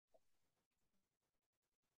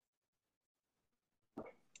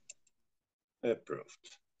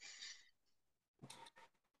Approved.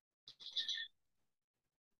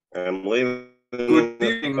 I'm leaving. Good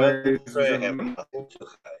evening, ladies and gentlemen.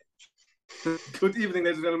 Good evening,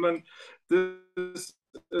 ladies and gentlemen. This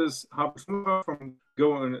is Harper from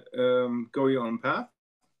Going On Path,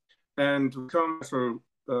 and we come to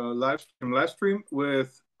live stream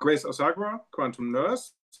with Grace Osagra, Quantum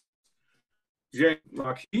Nurse, Jane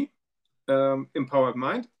Marquis, Empowered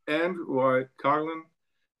Mind, and Roy Carlin,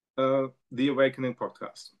 The Awakening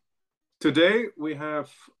Podcast. Today we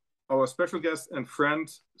have our special guest and friend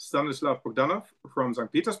Stanislav Bogdanov from St.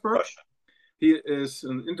 Petersburg. Russia. He is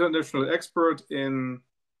an international expert in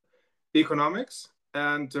economics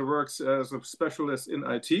and works as a specialist in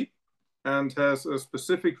IT and has a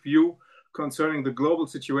specific view concerning the global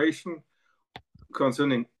situation,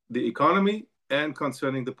 concerning the economy, and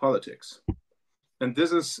concerning the politics. And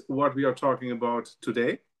this is what we are talking about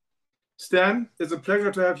today. Stan, it's a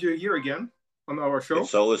pleasure to have you here again on our show.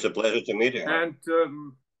 It's always a pleasure to meet you.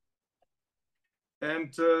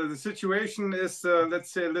 And the situation is,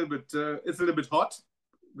 let's say, it's a little bit hot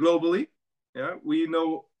globally. Yeah, we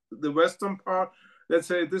know the Western part. Let's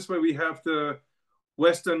say this way: we have the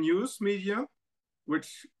Western news media,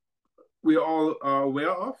 which we all are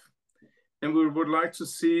aware of, and we would like to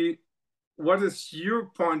see what is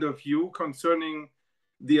your point of view concerning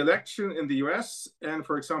the election in the US and,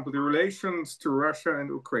 for example, the relations to Russia and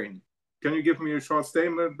Ukraine. Can you give me a short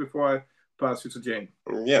statement before I pass you to Jane?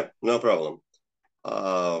 Yeah, no problem.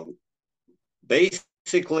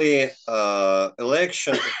 Basically,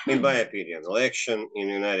 election, in my opinion, election in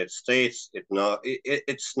the United States,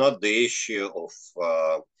 it's not the issue of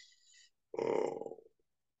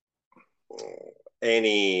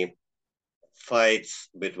any fights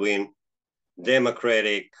between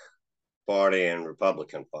Democratic Party and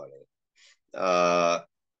Republican Party.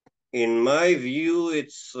 In my view,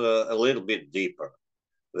 it's a little bit deeper.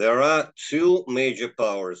 There are two major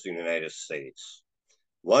powers in the United States.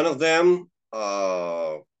 One of them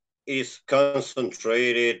is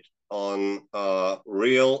concentrated on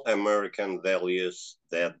real American values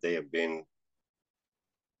that they have been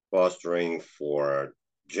fostering for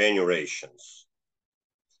generations.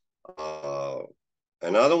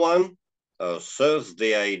 Another one serves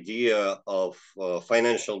the idea of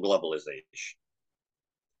financial globalization.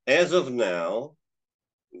 As of now,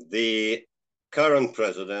 the current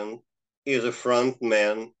president is a front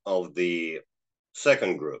man of the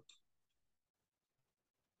second group.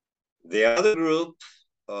 The other group,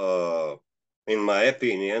 in my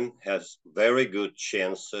opinion, has very good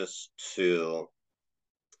chances to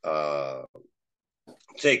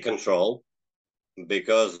take control,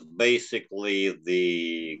 because basically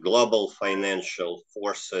the global financial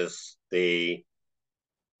forces, they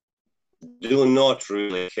do not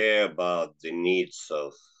really care about the needs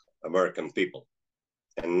of American people.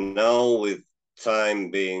 And now, with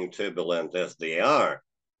time being turbulent as they are,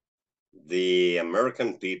 the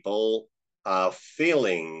American people are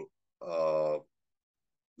feeling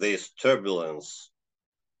this turbulence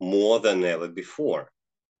more than ever before.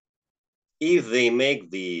 If they make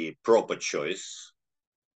the proper choice,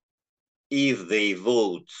 if they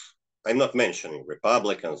vote, I'm not mentioning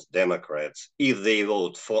Republicans, Democrats, if they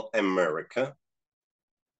vote for America,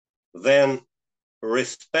 then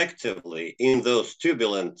respectively in those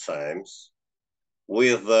turbulent times,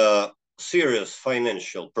 with serious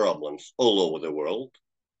financial problems all over the world,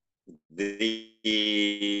 the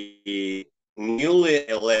newly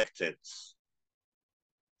elected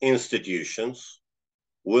institutions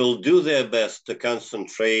will do their best to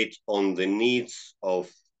concentrate on the needs of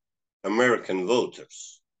American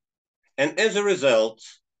voters. And as a result,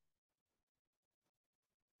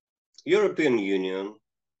 European Union,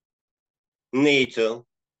 NATO,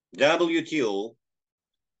 WTO,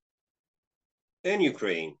 and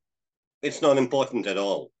Ukraine, it's not important at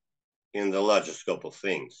all in the larger scope of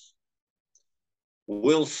things,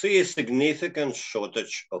 will see a significant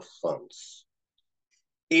shortage of funds.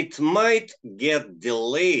 It might get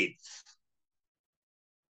delayed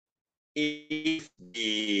if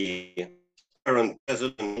the current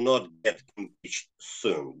president will not get impeached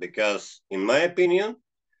soon, because, in my opinion,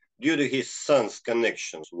 due to his son's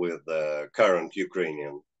connections with the current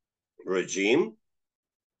Ukrainian regime,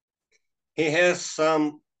 he has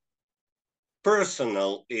some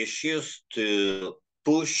personal issues to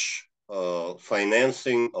push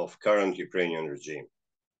financing of current Ukrainian regime.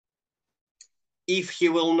 If he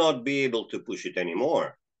will not be able to push it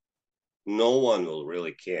anymore, no one will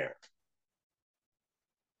really care.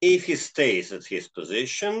 If he stays at his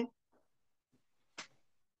position,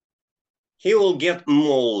 he will get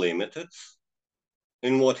more limited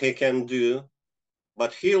in what he can do,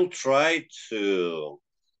 but he'll try to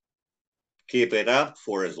keep it up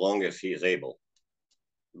for as long as he is able,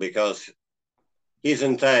 because his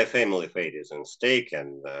entire family fate is at stake,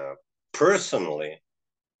 and personally,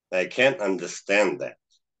 I can't understand that.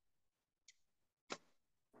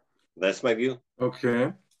 That's my view.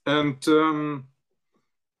 Okay. And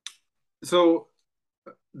so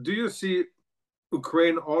do you see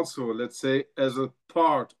Ukraine also, let's say, as a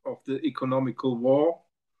part of the economical war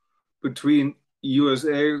between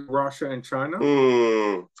USA, Russia, and China?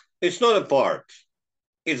 It's not a part.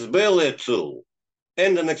 It's barely a tool,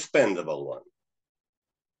 and an expendable one.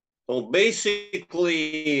 So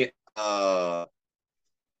basically, I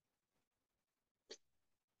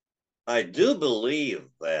do believe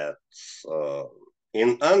that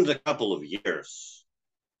in under a couple of years,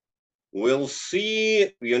 we'll see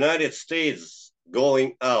the United States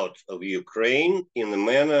going out of Ukraine in a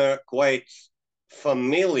manner quite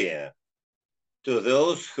familiar to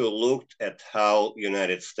those who looked at how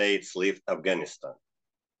United States left Afghanistan.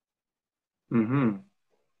 Mm-hmm.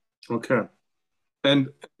 Okay. And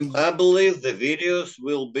I believe the videos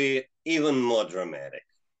will be even more dramatic.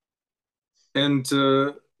 And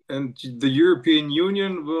the European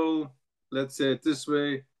Union will, let's say it this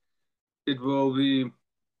way, it will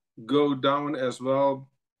go down as well,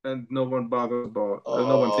 and no one bothers about,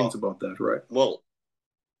 no one thinks about that, right? Well,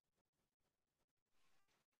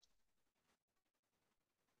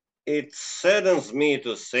 it saddens me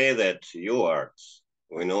to say that you, Art,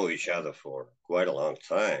 we know each other for quite a long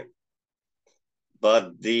time,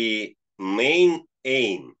 but the main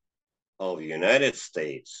aim of the United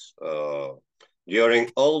States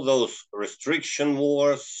during all those restriction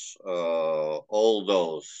wars, all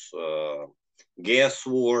those gas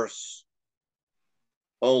wars,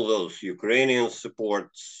 all those Ukrainian support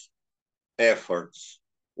efforts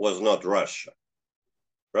was not Russia.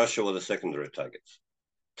 Russia was a secondary target.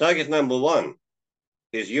 Target number one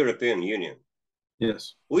is European Union.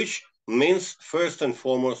 Yes. Which means first and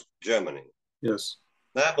foremost Germany. Yes.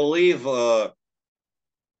 I believe I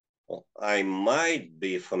might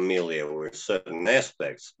be familiar with certain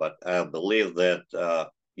aspects, but I believe that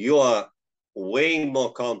you are way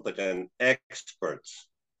more competent experts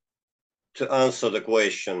to answer the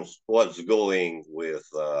questions what's going with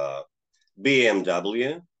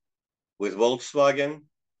BMW, with Volkswagen,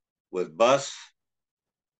 with BASF.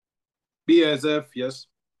 BASF, yes.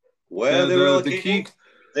 Where they're locating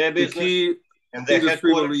their business and their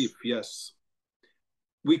headquarters. Yes.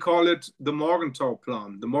 We call it the Morgenthau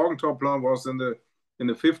Plan. The Morgenthau Plan was in the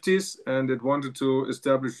 50s, and it wanted to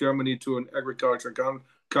establish Germany to an agriculture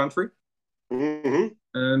country. Mm-hmm.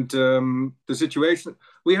 And the situation,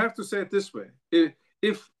 we have to say it this way.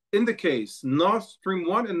 If in the case Nord Stream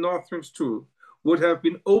 1 and Nord Stream 2 would have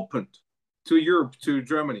been opened to Europe, to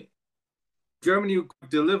Germany, Germany could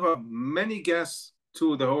deliver many gas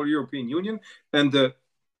to the whole European Union, and the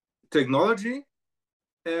technology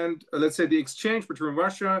and let's say the exchange between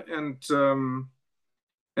Russia and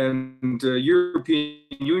European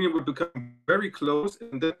Union would become very close.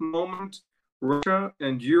 In that moment, Russia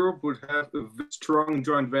and Europe would have a strong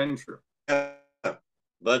joint venture.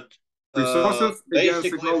 But resources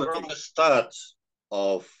basically from the start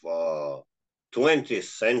of 20th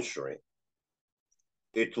century,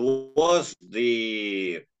 it was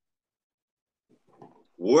the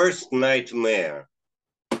worst nightmare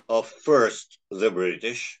of first the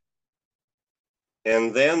British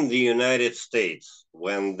and then the United States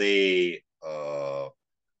when they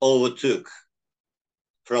overtook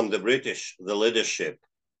from the British the leadership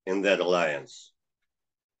in that alliance.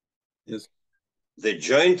 Yes. The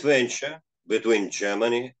joint venture between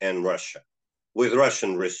Germany and Russia with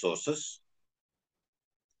Russian resources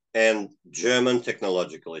and German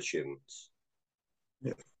technological achievements.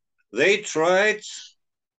 Yeah. They tried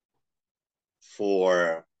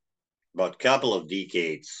for about a couple of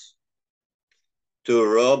decades to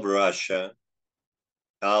rob Russia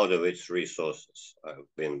out of its resources. I've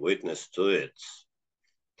been witness to it.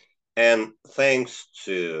 And thanks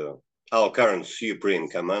to our current Supreme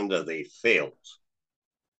Commander, they failed.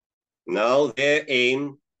 Now their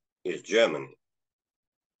aim is Germany.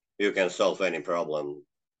 You can solve any problem,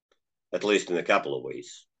 at least in a couple of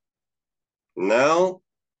ways. Now,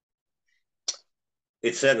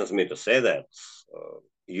 it saddens me to say that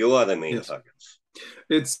you are the main targets.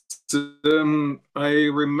 It's I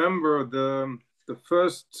remember the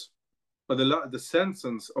first, or the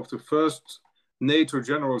sentence of the first NATO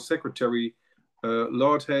General Secretary,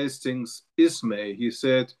 Lord Hastings Ismay. He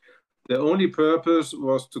said the only purpose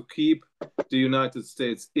was to keep the United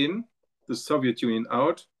States in, the Soviet Union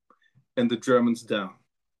out, and the Germans down.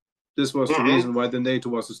 This was the reason why the NATO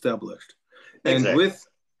was established. And Exactly.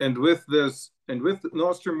 with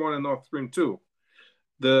Nord Stream 1 and Nord Stream 2,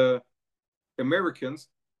 the Americans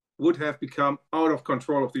would have become out of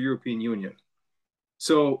control of the European Union.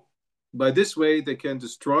 So by this way, they can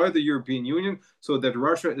destroy the European Union so that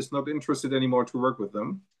Russia is not interested anymore to work with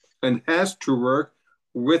them and has to work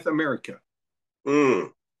with America.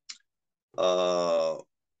 Mm.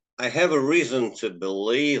 I have a reason to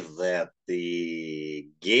believe that the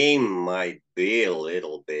game might be a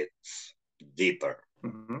little bit deeper.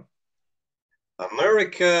 Mm-hmm.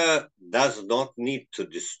 America does not need to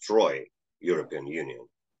destroy European Union.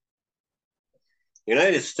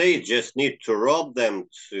 United States just need to rob them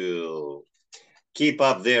to keep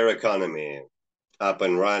up their economy up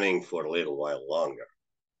and running for a little while longer.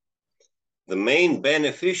 The main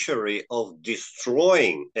beneficiary of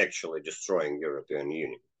actually destroying European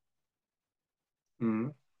Union, Mm-hmm.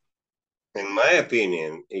 in my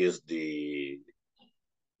opinion, is the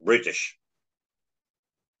British.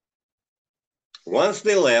 Once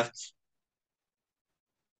they left,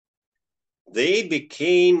 they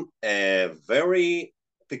became a very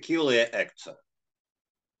peculiar actor.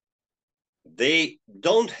 They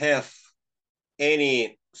don't have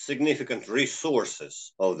any significant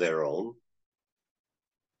resources of their own,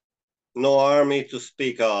 no army to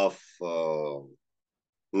speak of,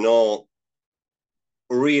 no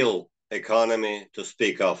real economy to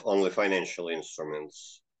speak of, only financial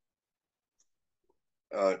instruments,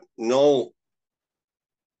 no,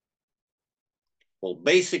 well,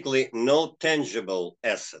 basically no tangible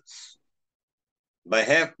assets.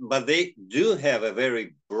 But they do have a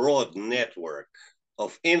very broad network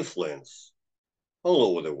of influence all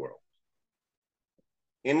over the world.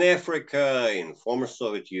 In Africa, in former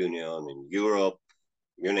Soviet Union, in Europe,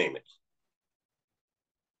 you name it.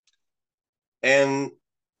 And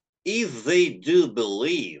if they do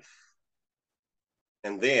believe,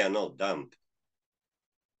 and they are not dumb,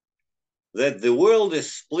 that the world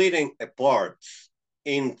is splitting apart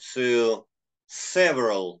into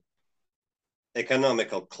several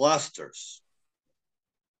economical clusters,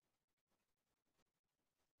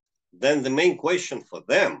 then the main question for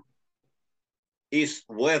them is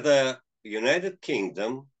whether United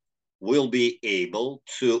Kingdom will be able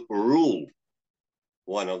to rule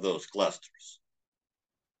one of those clusters.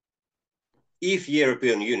 If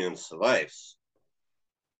European Union survives,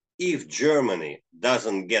 if Germany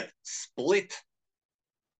doesn't get split,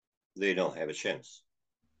 they don't have a chance,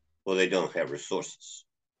 or they don't have resources.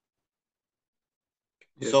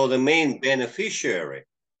 Yes. So the main beneficiary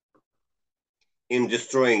in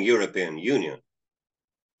destroying European Union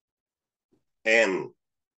and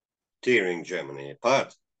tearing Germany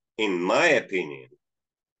apart, in my opinion,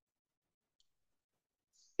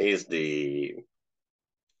 is the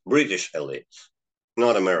British elite,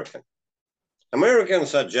 not American.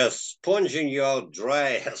 Americans are just sponging you out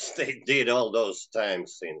dry as they did all those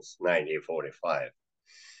times since 1945.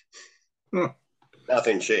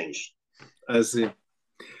 Nothing changed. I see.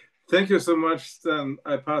 Thank you so much. Then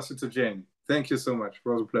I pass it to Jane. Thank you so much. It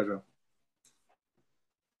was a pleasure.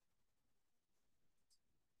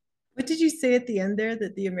 What did you say at the end there,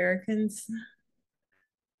 that the Americans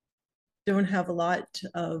don't have a lot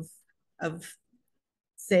of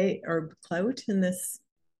say or clout in this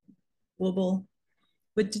global?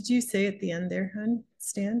 What did you say at the end there,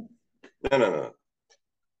 Stan? No.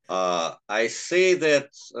 I say that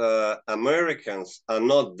Americans are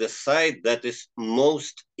not the side that is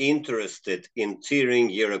most interested in tearing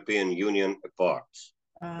European Union apart.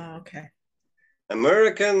 Okay.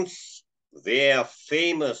 Americans, they are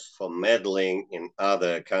famous for meddling in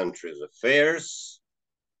other countries' affairs.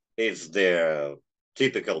 It's their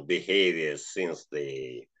typical behavior since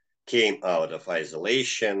they came out of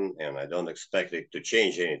isolation, and I don't expect it to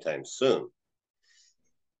change anytime soon.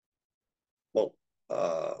 Well,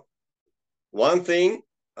 one thing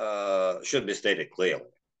should be stated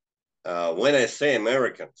clearly. When I say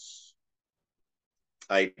Americans,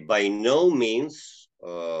 I by no means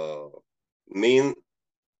mean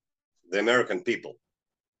the American people.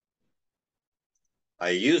 I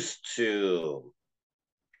used to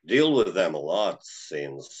deal with them a lot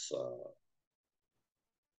since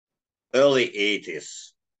early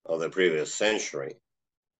 80s of the previous century.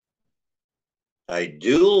 I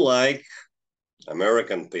do like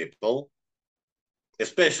American people,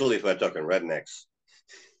 especially if we're talking rednecks.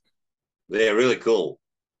 They're really cool.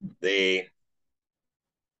 They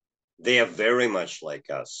are very much like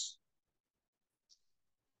us.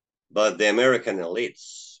 But the American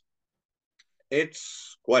elites,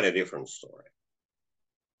 it's quite a different story.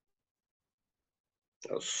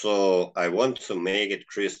 So I want to make it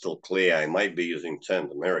crystal clear. I might be using term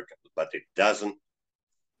American, but it doesn't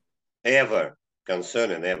ever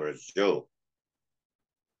concern an average Joe.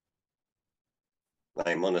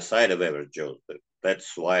 I'm on the side of average Joe.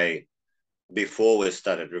 That's why before we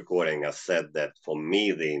started recording, I said that for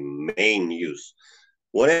me, the main news,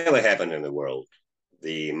 whatever happened in the world,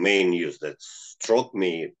 the main news that struck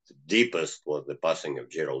me the deepest was the passing of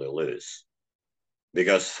Gerald Lewis.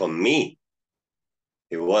 Because for me,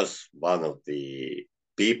 he was one of the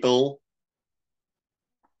people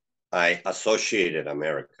I associated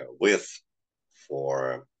America with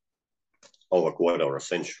for over a quarter of a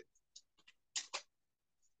century.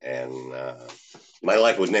 And my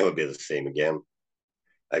life would never be the same again.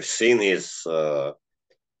 I've seen his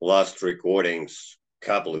last recordings a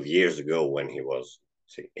couple of years ago when he was,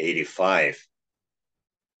 say, 85.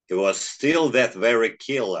 He was still that very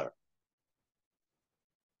killer,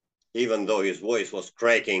 even though his voice was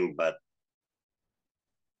cracking. But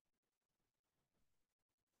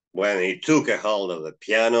when he took a hold of the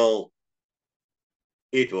piano,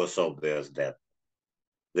 it was obvious that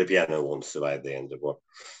the piano won't survive the end of the war.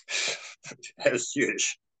 That's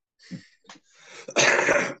huge.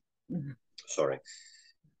 Sorry.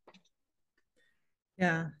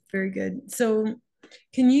 Yeah, very good. So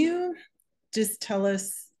can you just tell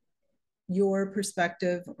us your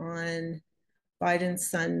perspective on Biden's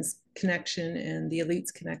son's connection and the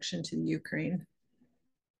elite's connection to the Ukraine?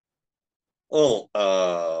 Well,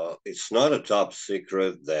 it's not a top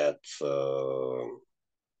secret that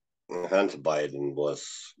Hunter Biden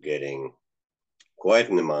was getting quite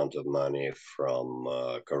an amount of money from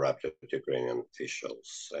corrupted Ukrainian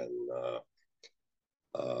officials. And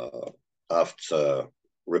after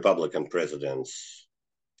Republican presidents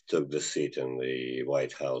took the seat in the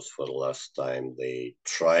White House for the last time, they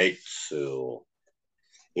tried to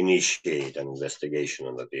initiate an investigation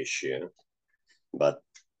on that issue. But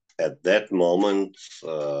at that moment,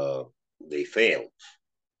 they failed.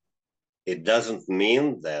 It doesn't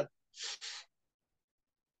mean that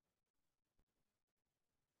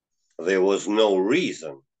there was no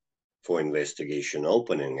reason for investigation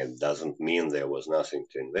opening. It doesn't mean there was nothing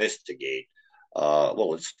to investigate.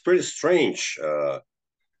 Well, it's pretty strange.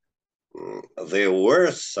 There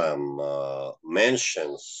were some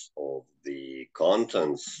mentions of the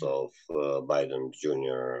contents of Biden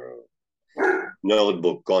Jr.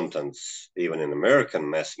 notebook contents, even in American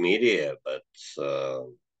mass media, but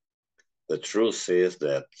the truth is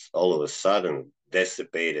that all of a sudden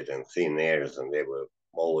dissipated in thin airs, and they were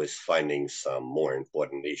always finding some more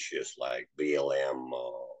important issues like BLM,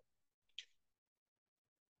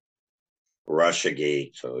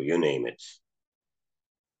 Russiagate, or you name it.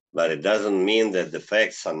 But it doesn't mean that the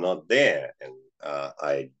facts are not there. And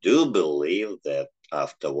I do believe that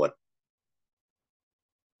after what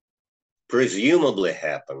presumably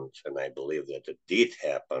happened, and I believe that it did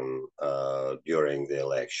happen during the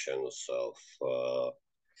elections of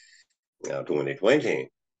 2020,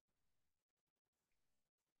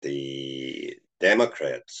 the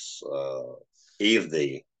Democrats, if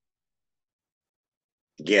they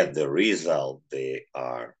get the result they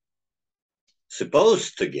are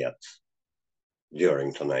supposed to get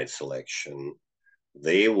during tonight's election,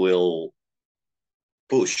 they will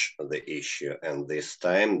push the issue, and this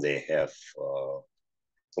time they have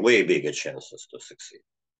way bigger chances to succeed.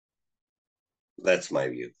 That's my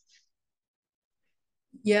view.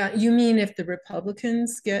 Yeah, you mean if the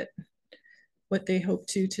Republicans get what they hope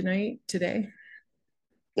to today?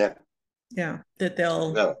 Yeah. Yeah, that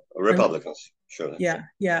they'll. No, Republicans, sure. Yeah.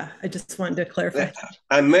 I just wanted to clarify.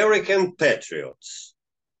 American patriots.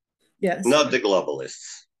 Yes. Not the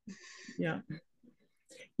globalists.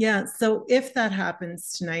 Yeah. So if that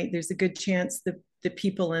happens tonight, there's a good chance that the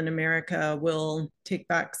people in America will take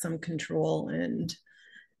back some control and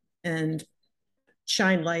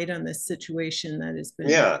shine light on this situation that has been.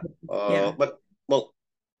 But well,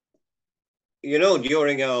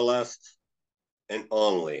 during our last and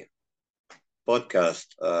only podcast,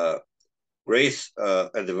 Grace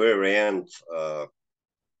at the very end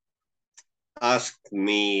asked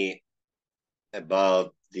me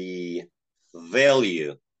about the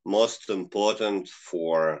value most important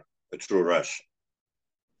for a true Russian.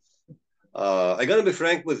 I gotta be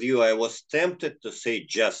frank with you, I was tempted to say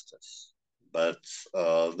justice, but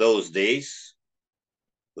those days,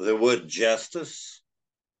 the word justice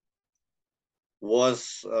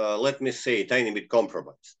was, let me say, a tiny bit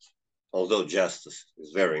compromised, although justice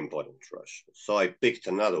is very important to Russia. So I picked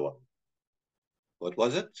another one. What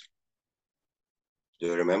was it? Do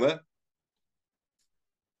you remember?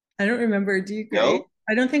 I don't remember. Do you? No?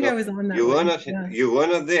 I don't think I was on that. You were not. Yeah. You were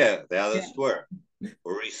not there. The others were.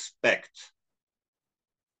 Respect.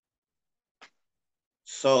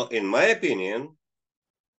 So, in my opinion,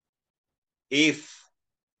 if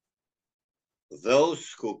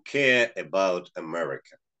those who care about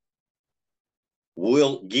America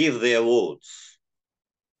will give their votes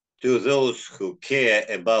to those who care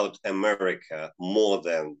about America more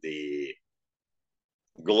than the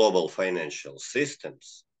global financial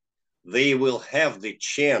systems, they will have the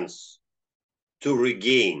chance to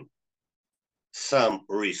regain some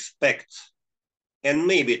respect and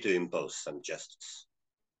maybe to impose some justice.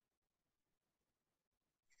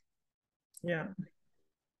 Yeah,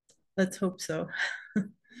 let's hope so.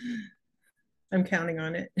 I'm counting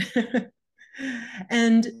on it.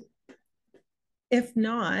 And if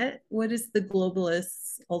not, what is the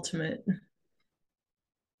globalists' ultimate?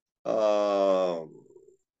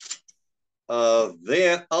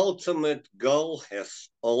 Their ultimate goal has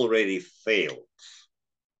already failed.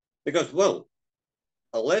 Because, well,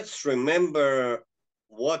 let's remember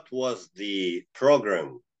what was the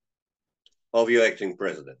program of your acting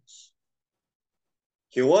presidents.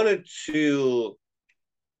 He wanted to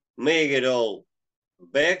make it all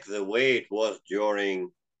back the way it was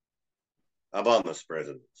during Obama's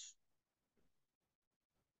presidency.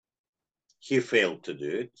 He failed to do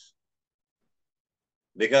it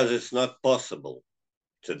because it's not possible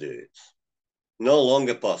to do it. No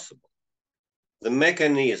longer possible. The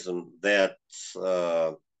mechanism that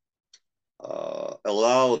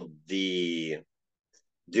allowed the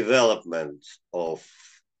development of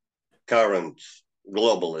current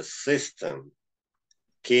globalist system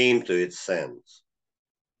came to its end.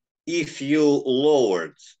 If you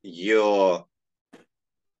lowered your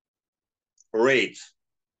rate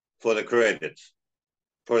for the credit,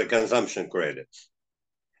 for the consumption credits,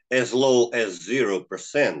 as low as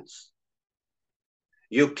 0%,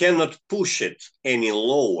 you cannot push it any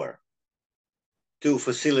lower to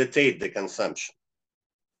facilitate the consumption.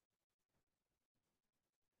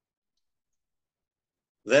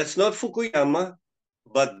 That's not Fukuyama,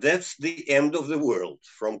 but that's the end of the world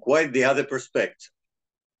from quite the other perspective.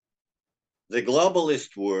 The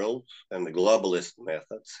globalist world and the globalist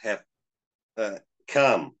methods have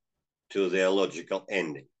come to their logical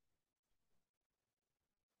ending.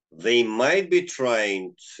 They might be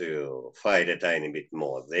trying to fight a tiny bit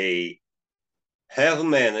more. They have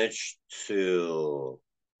managed to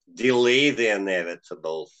delay the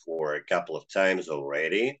inevitable for a couple of times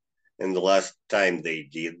already. And the last time they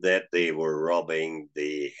did that, they were robbing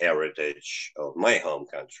the heritage of my home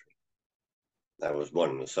country. I was born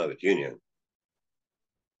in the Soviet Union.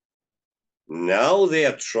 Now they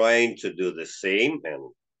are trying to do the same,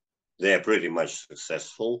 and they are pretty much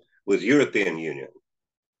successful with European Union.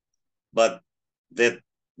 But that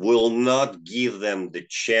will not give them the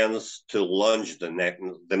chance to launch the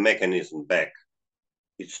mechanism back.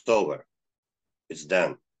 It's over. It's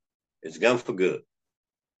done. It's gone for good.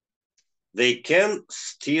 They can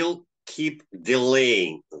still keep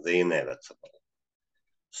delaying the inevitable.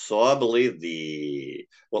 So I believe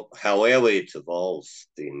however it evolves,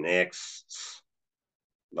 the next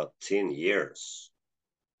about 10 years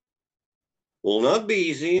will not be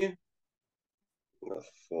easy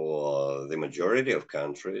for the majority of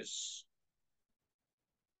countries,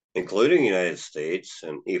 including the United States.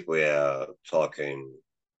 And if we are talking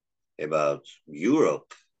about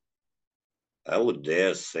Europe, I would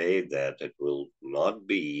dare say that it will not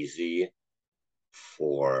be easy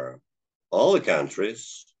for all the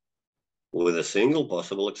countries, with a single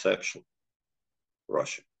possible exception,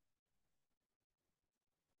 Russia.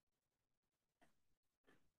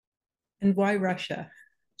 And why Russia?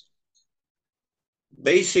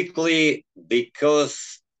 Basically,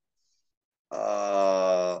 because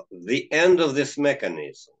the end of this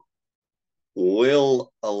mechanism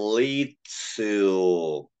will lead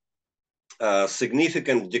to a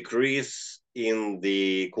significant decrease in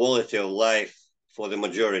the quality of life for the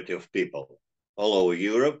majority of people all over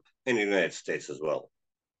Europe and the United States as well.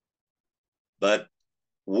 But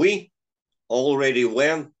we already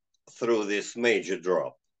went through this major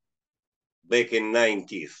drop back in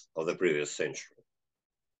 90th of the previous century.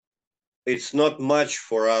 It's not much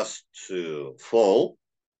for us to fall.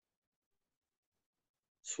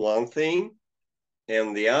 It's one thing.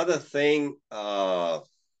 And the other thing,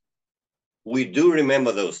 we do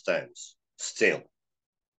remember those times still.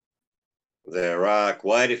 There are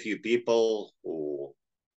quite a few people who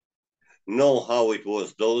know how it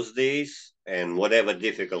was those days and whatever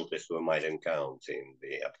difficulties we might encounter in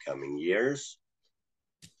the upcoming years.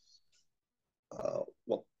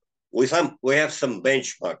 Well, we have some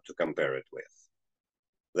benchmark to compare it with.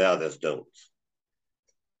 The others don't.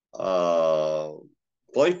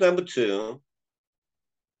 Point number two,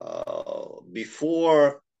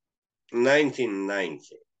 before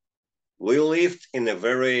 1990, we lived in a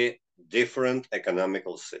very different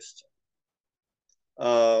economical system.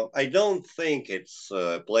 I don't think it's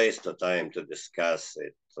a place or time to discuss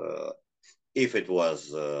it, if it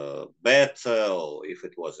was better or if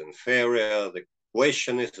it was inferior. The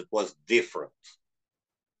question is, it was different.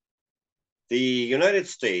 The United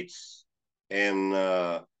States and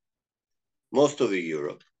most of the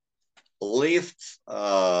Europe lived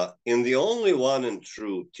in the only one and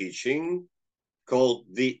true teaching called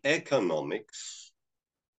the economics.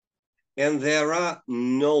 And there are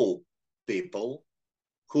no people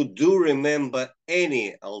who do remember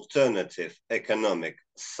any alternative economic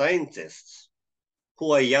scientists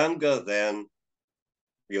who are younger than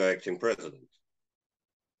your acting president.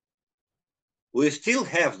 We still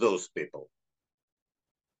have those people.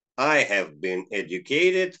 I have been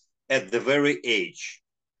educated at the very age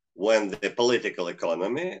when the political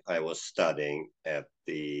economy I was studying at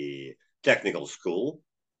the technical school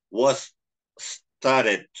was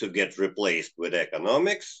started to get replaced with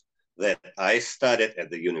economics that I studied at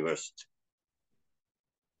the university.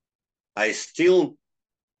 I still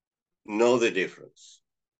know the difference.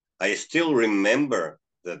 I still remember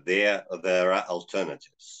that there are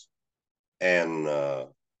alternatives. And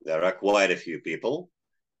there are quite a few people.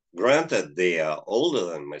 Granted, they are older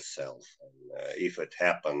than myself. And, if it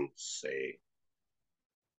happened, say,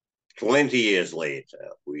 20 years later,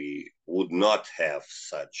 we would not have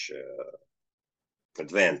such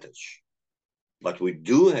advantage. But we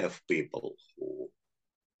do have people who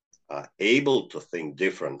are able to think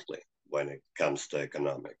differently when it comes to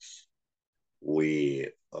economics. We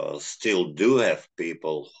still do have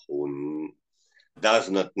people who does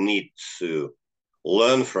not need to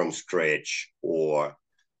learn from scratch or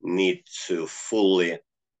need to fully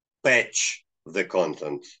patch the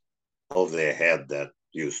content of their head that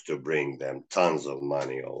used to bring them tons of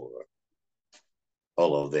money over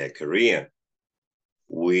all of their career.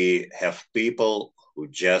 We have people who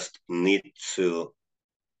just need to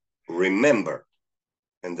remember,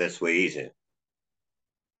 and that's way easier.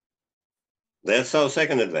 That's our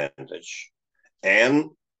second advantage. And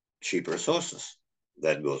cheaper sources.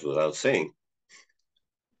 That goes without saying.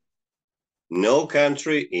 No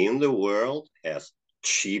country in the world has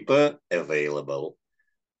cheaper available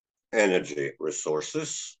energy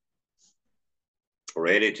resources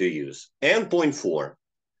ready to use. And point four,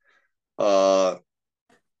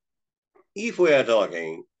 if we are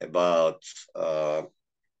talking about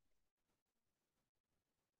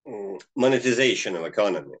monetization of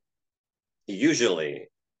economy, usually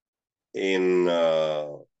in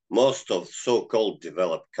most of so-called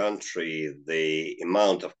developed countries, the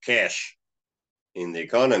amount of cash in the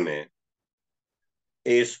economy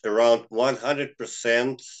is around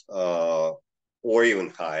 100% or even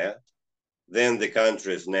higher than the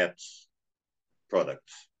country's net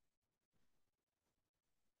product.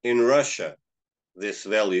 In Russia, this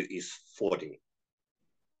value is 40.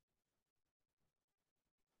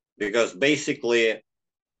 Because basically,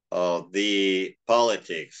 the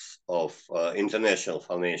politics of international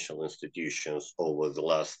financial institutions over the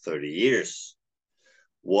last 30 years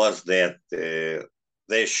was that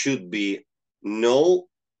there should be no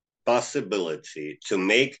possibility to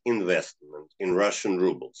make investment in Russian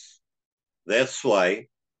rubles. That's why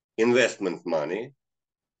investment money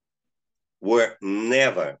were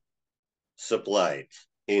never supplied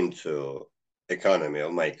into economy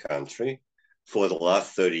of my country for the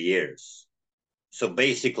last 30 years. So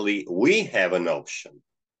basically, we have an option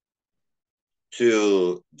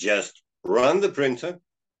to just run the printer,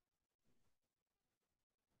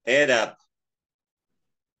 add up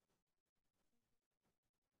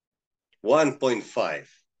 1.5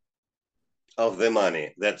 of the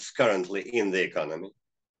money that's currently in the economy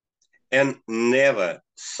and never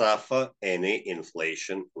suffer any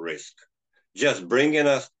inflation risk, just bringing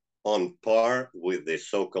us on par with the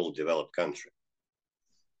so-called developed country.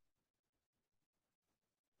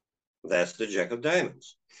 That's the Jack of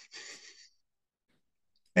Diamonds.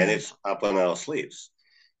 And it's up on our sleeves.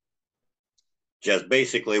 Just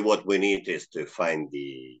basically what we need is to find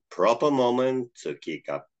the proper moment to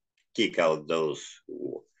kick out those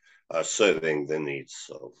who are serving the needs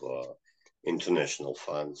of international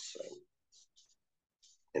funds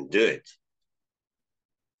and do it.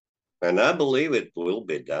 And I believe it will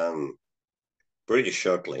be done pretty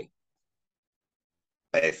shortly.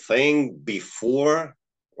 I think before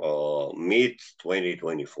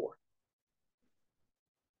mid-2024.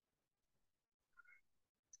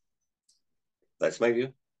 That's my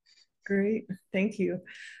view. Great, thank you.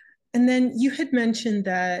 And then you had mentioned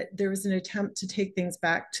that there was an attempt to take things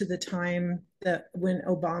back to the time that when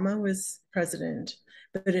Obama was president,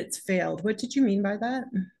 but it's failed. What did you mean by that?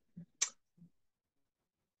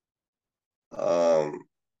 That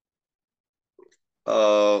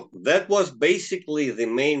was basically the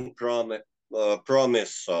main promise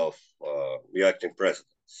of the acting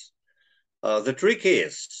presidents. The trick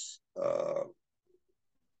is,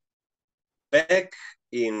 back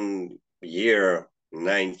in year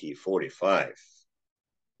 1945,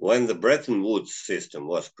 when the Bretton Woods system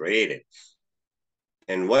was created,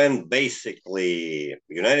 and when basically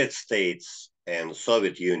United States and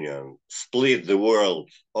Soviet Union split the world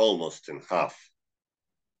almost in half,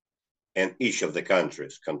 and each of the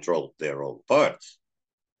countries controlled their own parts,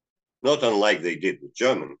 not unlike they did with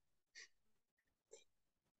Germany.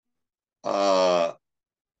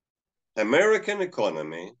 American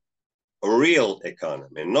economy, real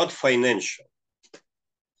economy, not financial,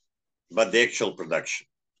 but the actual production,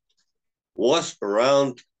 was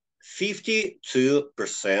around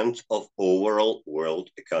 52% of overall world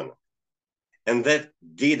economy. And that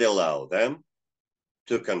did allow them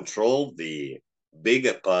to control the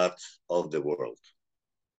bigger part of the world.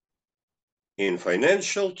 In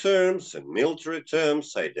financial terms, in military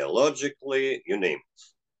terms, ideologically, you name it.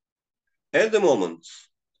 At the moment,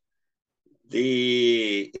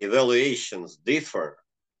 the evaluations differ,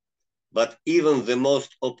 but even the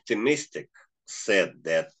most optimistic said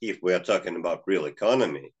that if we are talking about real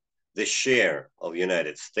economy, the share of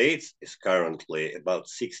United States is currently about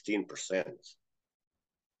 16%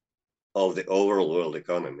 of the overall world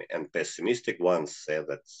economy, and pessimistic ones say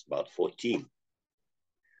that's about 14.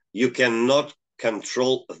 You cannot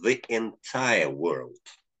control the entire world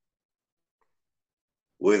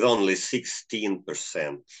with only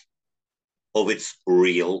 16% of its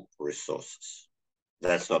real resources.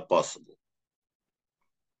 That's not possible.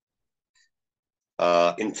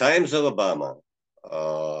 In times of Obama,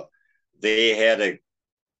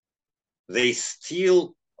 they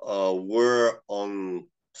still were on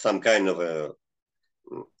some kind of a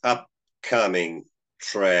upcoming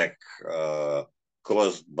track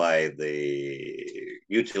caused by the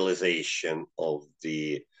utilization of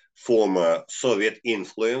the former Soviet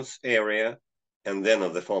influence area and then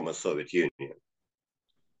of the former Soviet Union.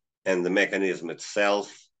 And the mechanism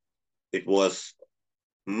itself, it was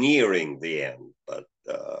nearing the end, but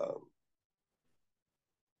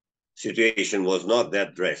situation was not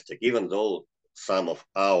that drastic, even though some of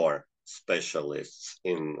our specialists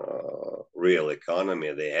in real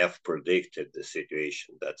economy, they have predicted the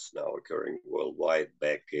situation that's now occurring worldwide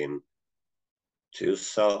back in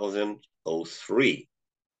 2003.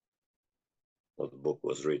 Well, the book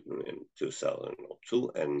was written in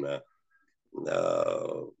 2002, and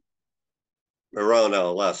around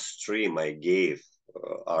our last stream, I gave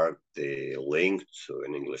Art the link to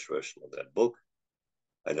an English version of that book.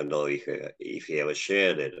 I don't know if he ever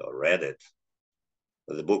shared it or read it.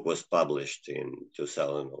 The book was published in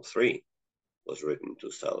 2003, was written in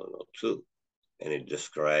 2002, and it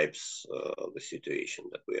describes the situation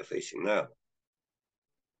that we are facing now.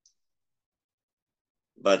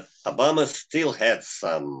 But Obama still had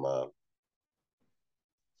some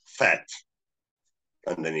fat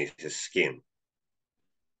underneath his skin.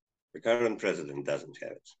 The current president doesn't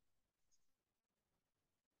have it.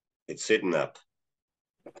 It's sitting up,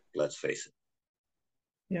 let's face it.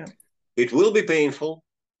 Yeah. It will be painful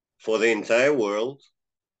for the entire world.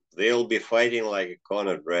 They'll be fighting like a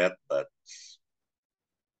cornered rat, but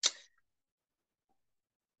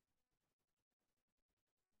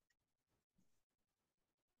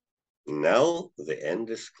now the end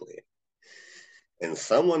is clear. And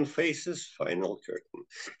someone faces final curtain.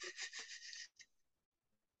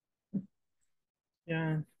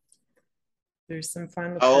 Yeah. There's some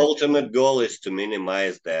final. Our ultimate goal is to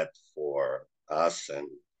minimize that for us and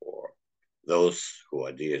for those who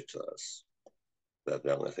are dear to us. That's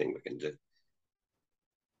the only thing we can do.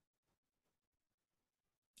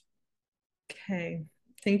 Okay.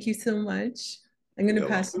 Thank you so much. I'm going to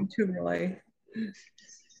pass you to Roy.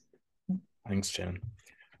 Thanks, Jen.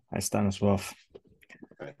 Hi, Stanislav.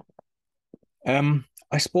 Okay.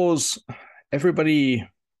 I suppose everybody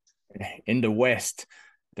in the West,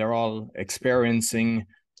 they're all experiencing,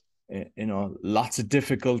 lots of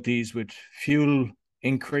difficulties with fuel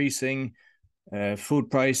increasing, food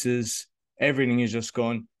prices, everything is just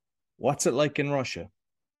going. What's it like in Russia?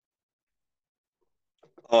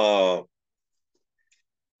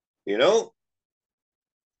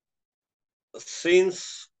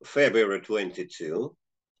 Since February 22,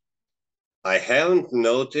 I haven't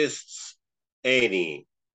noticed any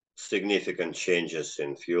significant changes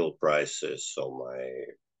in fuel prices on my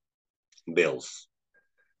bills.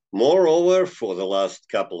 Moreover, for the last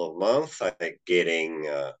couple of months, I'm getting,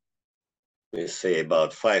 we say,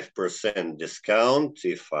 about 5% discount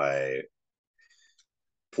if I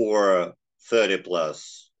pour 30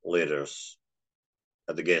 plus liters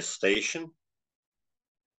at the gas station.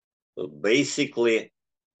 So basically,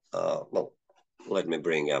 well, let me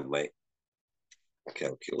bring up my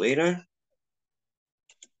calculator.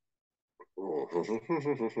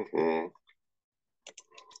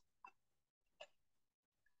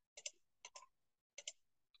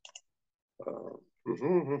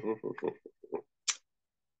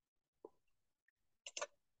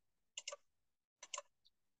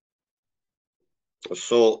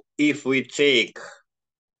 So if we take,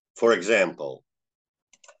 for example,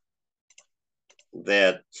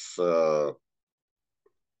 that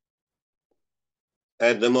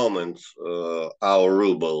at the moment our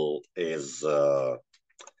ruble is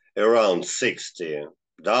around $60,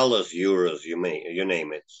 euros, you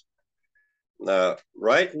name it.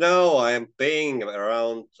 Right now I am paying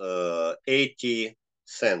around 80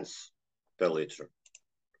 cents per liter.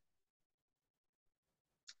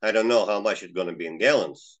 I don't know how much it's going to be in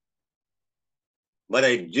gallons, but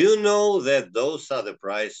I do know that those are the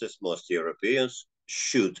prices most Europeans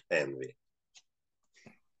should envy.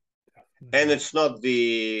 And it's not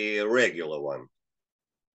the regular one.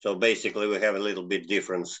 So basically we have a little bit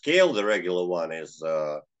different scale. The regular one is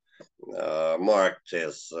marked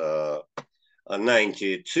as a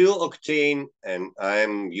 92 octane, and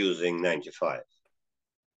I'm using 95.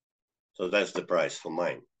 So that's the price for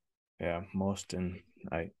mine. Yeah, most in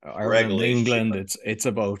Ireland, England, it's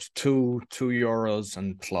about two euros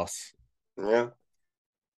and plus. Yeah,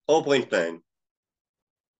 0.9.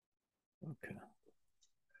 Okay.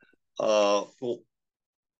 Well,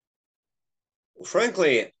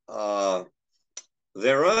 frankly,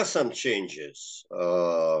 there are some changes,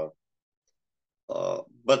 but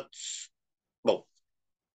well,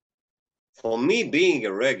 for me being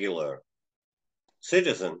a regular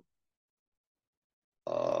citizen,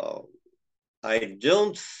 I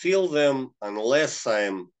don't feel them unless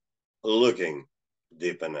I'm looking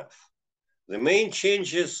deep enough. The main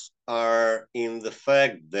changes are in the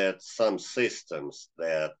fact that some systems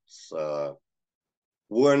that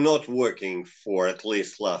were not working for at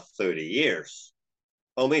least last 30 years,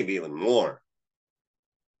 or maybe even more,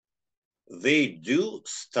 they do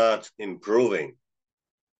start improving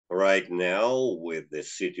right now with the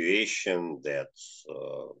situation that's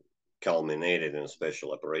culminated in a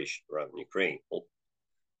special operation around Ukraine.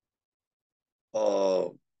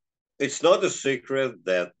 It's not a secret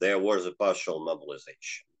that there was a partial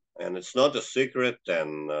mobilization. And it's not a secret,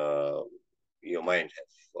 and you might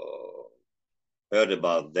have heard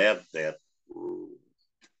about that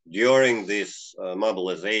during these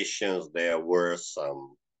mobilizations, there were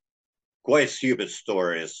some quite stupid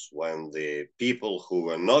stories when the people who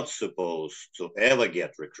were not supposed to ever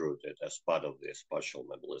get recruited as part of this partial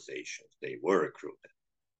mobilization, they were recruited.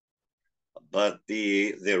 But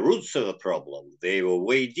the roots of the problem, they were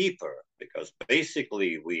way deeper, because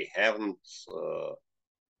basically we haven't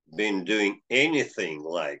been doing anything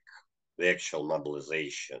like the actual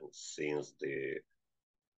mobilization since the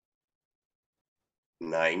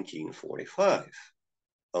 1945,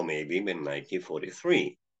 or maybe even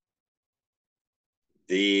 1943.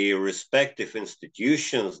 The respective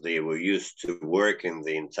institutions, they were used to work in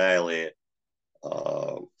the entirely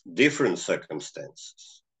different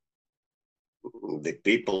circumstances. The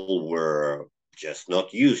people were just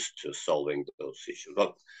not used to solving those issues.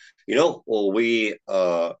 But, you know, we,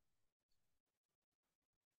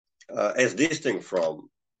 as distinct from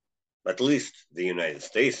at least the United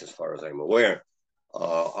States, as far as I'm aware,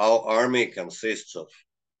 our army consists of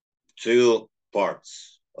two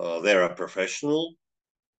parts. There are professional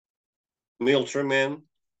military men,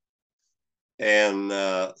 and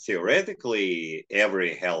theoretically,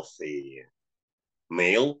 every healthy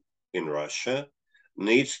male in Russia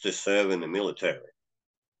needs to serve in the military,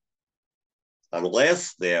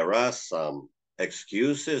 unless there are some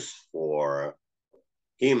excuses for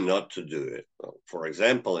him not to do it. For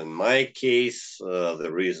example, in my case, the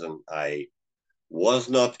reason I was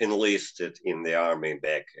not enlisted in the army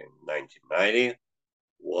back in 1990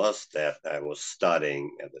 was that I was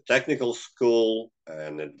studying at the technical school,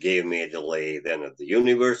 and it gave me a delay. Then at the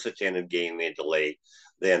university, and it gave me a delay.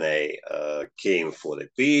 Then I came for the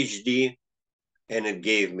PhD, and it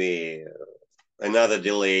gave me another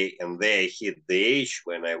delay. And there I hit the age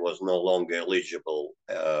when I was no longer eligible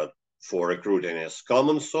for recruiting as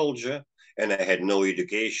common soldier, and I had no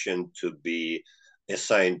education to be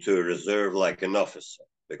assigned to a reserve like an officer,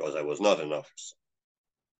 because I was not an officer.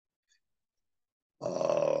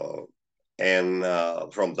 And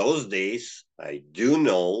from those days, I do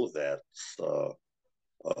know that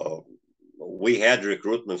we had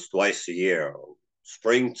recruitments twice a year,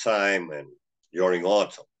 springtime and during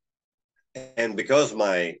autumn. And because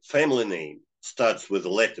my family name starts with the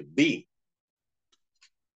letter B,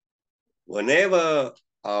 whenever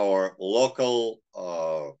our local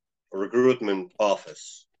recruitment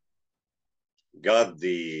office got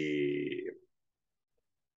the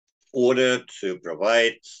order to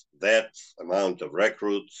provide that amount of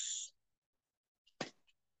recruits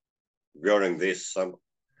during this summer,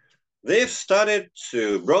 they've started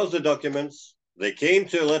to browse the documents. They came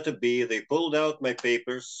to letter B, they pulled out my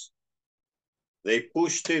papers, they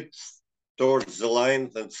pushed it towards the line,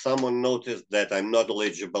 and someone noticed that I'm not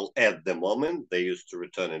eligible at the moment. They used to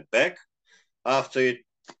return it back. After it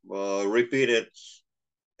repeated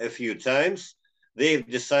a few times, they've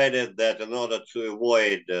decided that in order to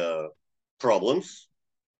avoid problems,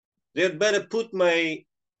 they'd better put my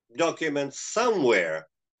documents somewhere.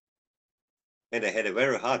 And I had a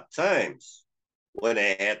very hard times when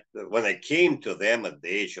I came to them at the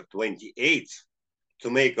age of 28 to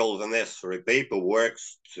make all the necessary paperwork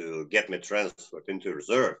to get me transferred into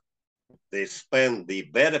reserve. They spend the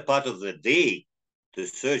better part of the day to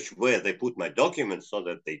search where they put my documents so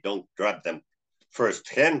that they don't grab them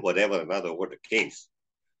firsthand whenever another order comes.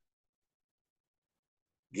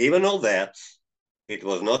 Given all that, it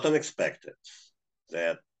was not unexpected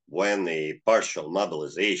that when the partial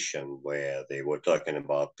mobilization, where they were talking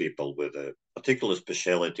about people with a particular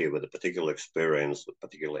specialty, with a particular experience, with a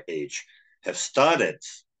particular age, have started,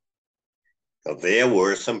 there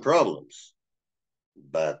were some problems.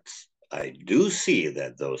 But I do see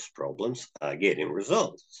that those problems are getting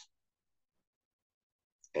results.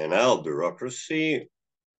 And our bureaucracy,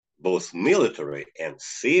 both military and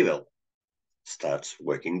civil, starts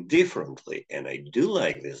working differently. And I do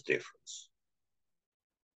like this difference.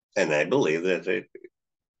 And I believe that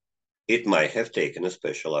it might have taken a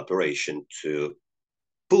special operation to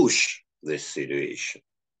push this situation.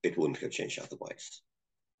 It wouldn't have changed otherwise.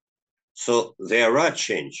 So there are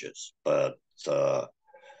changes, but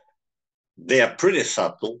they are pretty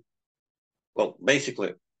subtle. Well,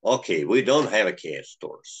 basically, okay, we don't have IKEA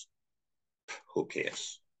stores. Who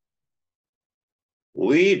cares?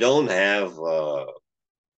 We don't have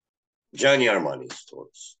Gianni Armani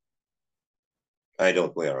stores. I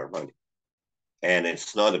don't wear Armani. And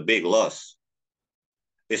it's not a big loss.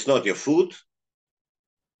 It's not your food.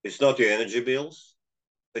 It's not your energy bills.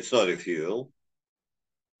 It's not your fuel.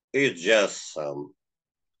 It's just some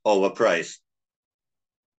overpriced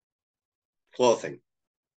clothing.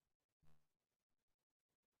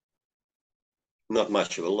 Not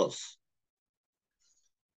much of a loss.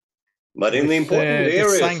 But in the important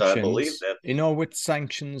areas, I believe that... You know, with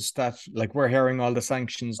sanctions that, like we're hearing all the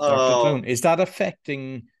sanctions they're doing, is that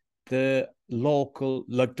affecting the local,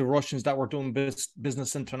 like the Russians that were doing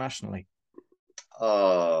business internationally?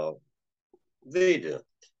 They do.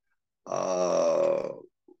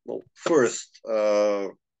 Well, first,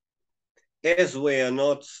 as we are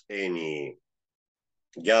not any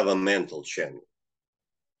governmental channel,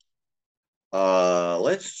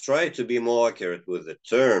 let's try to be more accurate with the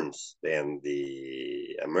terms than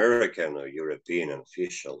the American or European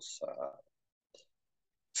officials.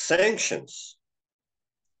 Sanctions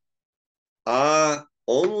are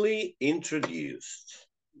only introduced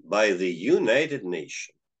by the United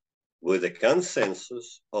Nations with the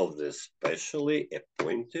consensus of the specially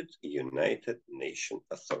appointed United Nations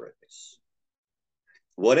authorities.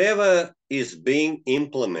 Whatever is being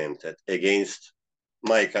implemented against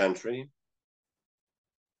my country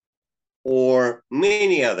or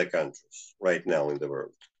many other countries right now in the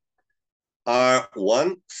world are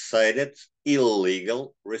one-sided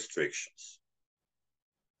illegal restrictions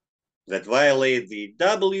that violate the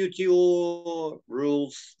WTO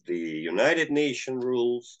rules, the United Nations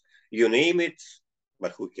rules, you name it,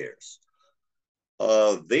 but who cares?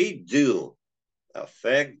 They do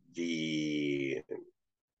affect the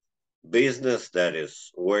business that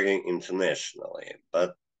is working internationally,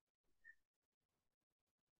 but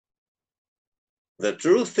the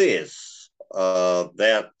truth is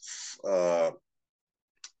that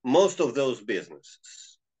most of those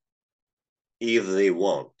businesses, if they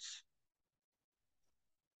want,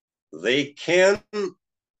 they can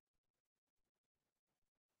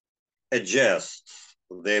adjust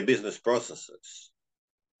their business processes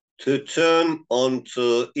to turn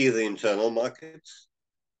onto either internal markets,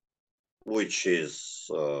 which is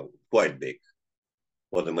quite big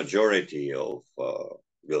for the majority of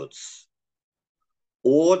goods,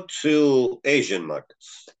 or to Asian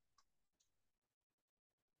markets,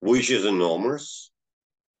 which is enormous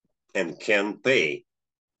and can pay.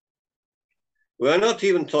 We are not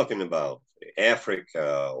even talking about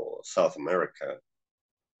Africa or South America.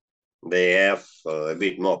 They have a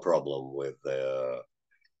bit more problem with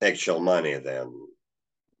actual money than,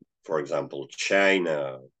 for example,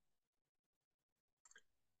 China.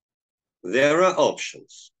 There are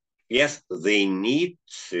options. Yes, they need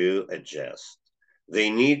to adjust. They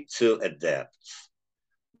need to adapt.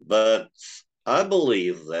 But I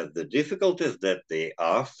believe that the difficulties that they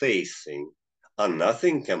are facing are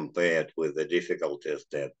nothing compared with the difficulties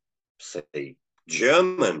that, say,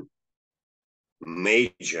 German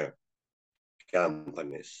major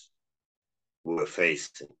companies were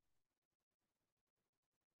facing.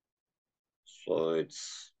 So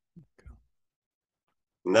it's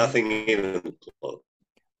nothing even close.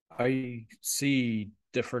 I see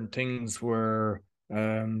different things where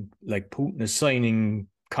like Putin is signing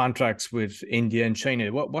contracts with India and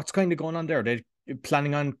China. What's kind of going on there? Are they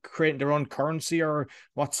planning on creating their own currency, or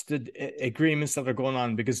what's the agreements that are going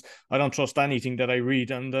on? Because I don't trust anything that I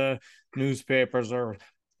read on the newspapers, or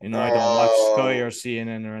I don't watch Sky or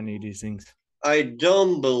CNN or any of these things. I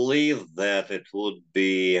don't believe that it would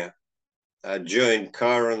be a joint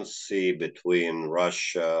currency between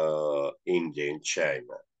Russia, India, and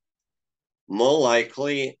China. More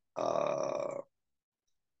likely,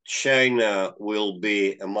 China will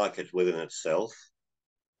be a market within itself,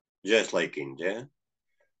 just like India,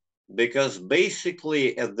 because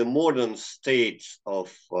basically at the modern state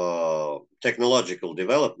of technological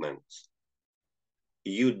development,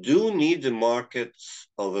 you do need a market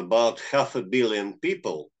of about 500 million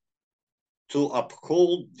people to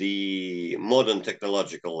uphold the modern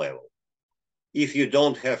technological level. If you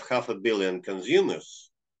don't have 500 million consumers,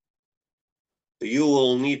 you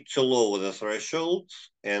will need to lower the threshold,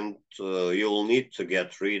 and you will need to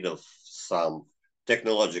get rid of some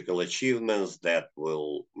technological achievements that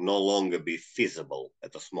will no longer be feasible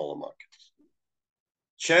at a smaller market.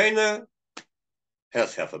 China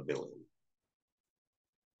has 500 million.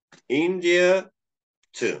 India,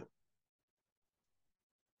 2.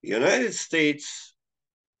 United States,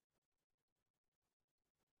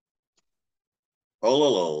 all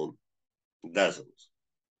alone, doesn't.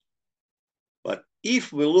 But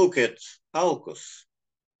if we look at AUKUS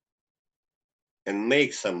and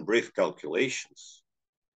make some brief calculations,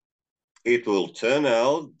 it will turn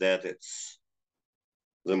out that it's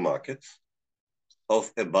the market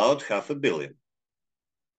of about 500 million.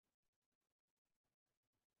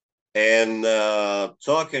 And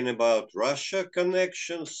talking about Russia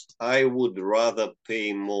connections, I would rather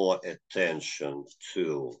pay more attention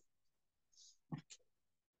to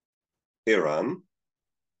Iran,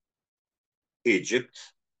 Egypt,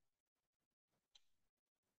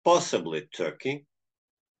 possibly Turkey,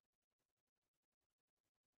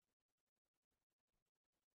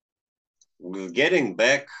 getting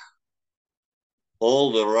back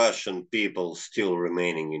all the Russian people still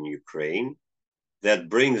remaining in Ukraine. That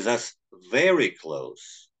brings us very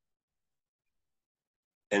close.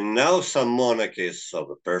 And now some monarchies of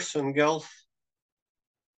the Persian Gulf,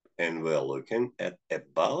 and we're looking at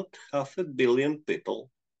about 500 million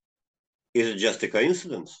people. Is it just a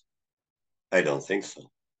coincidence? I don't think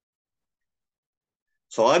so.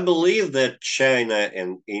 So I believe that China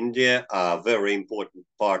and India are very important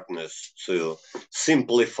partners to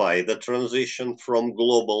simplify the transition from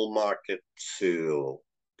global market to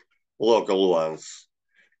local ones.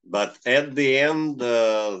 But at the end,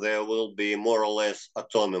 there will be more or less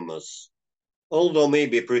autonomous, although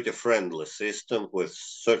maybe a pretty friendly system with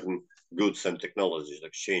certain goods and technologies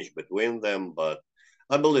exchanged between them. But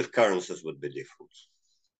I believe currencies would be different.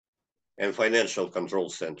 And financial control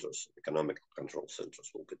centers, economic control centers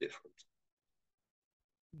will be different.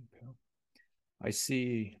 I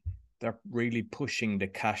see they're really pushing the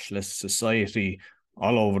cashless society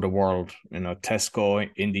all over the world. Tesco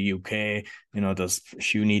in the UK,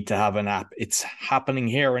 you need to have an app. It's happening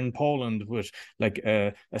here in Poland with like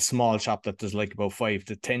a small shop that does like about 5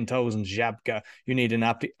 to 10,000 Żabka. You need an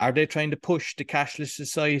app. Are they trying to push the cashless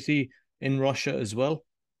society in Russia as well?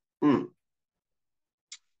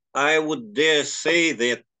 I would dare say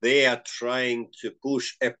that they are trying to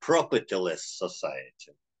push a propertyless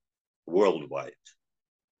society worldwide.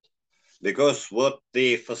 Because what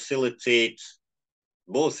they facilitate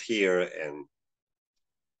both here and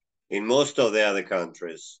in most of the other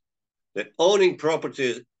countries, that owning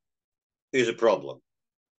property is a problem.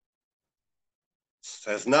 It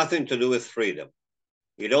has nothing to do with freedom.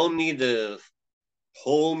 You don't need a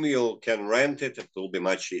home, you can rent it, it will be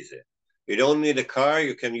much easier. You don't need a car,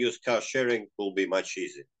 you can use car sharing, it will be much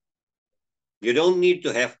easier. You don't need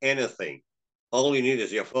to have anything. All you need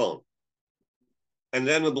is your phone. And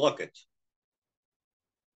then we block it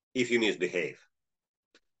if you misbehave.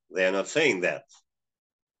 They're not saying that.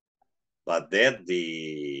 But that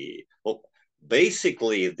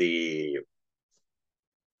basically the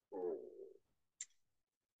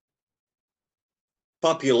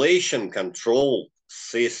population control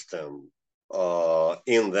system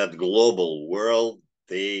in that global world,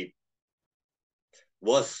 they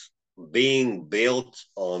was being built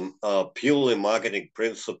on purely marketing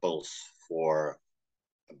principles for,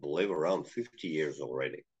 I believe, around 50 years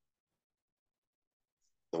already.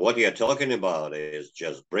 What you're talking about is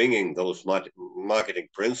just bringing those marketing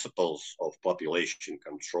principles of population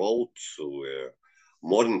control to a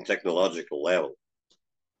modern technological level.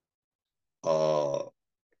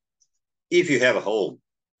 If you have a home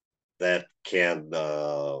that can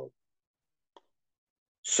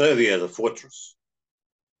serve you as a fortress,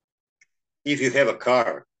 if you have a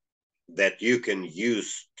car that you can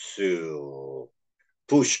use to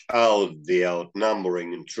push out the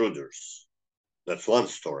outnumbering intruders, that's one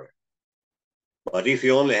story. But if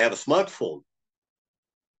you only have a smartphone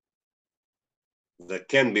that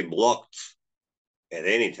can be blocked at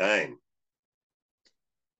any time,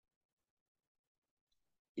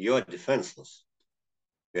 you are defenseless.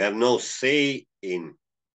 You have no say in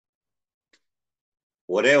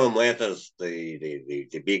whatever matters the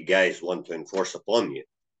big guys want to enforce upon you.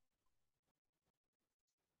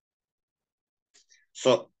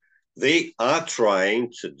 So they are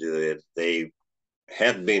trying to do it. They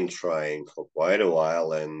had been trying for quite a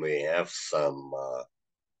while, and we have some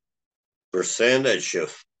percentage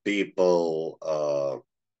of people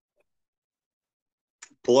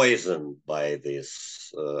poisoned by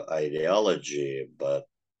this ideology. But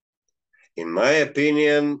in my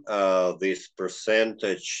opinion, this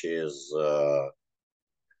percentage is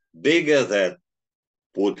bigger than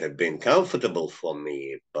would have been comfortable for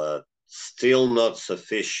me, but still not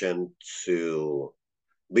sufficient to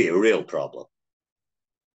be a real problem.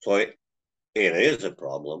 So it is a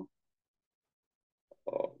problem,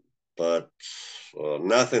 but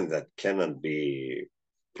nothing that cannot be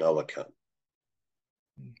overcome.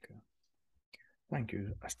 Okay. Thank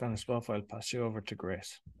you, Stanislav. I'll pass you over to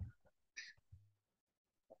Grace.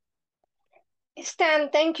 Stan,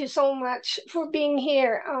 thank you so much for being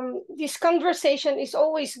here. This conversation is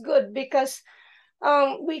always good because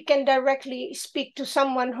we can directly speak to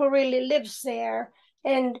someone who really lives there,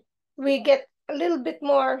 and we get a little bit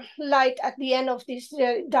more light at the end of these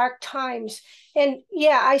dark times. And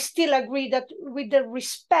yeah, I still agree that with the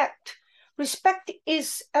respect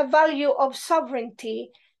is a value of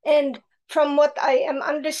sovereignty. And from what I am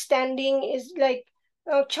understanding is like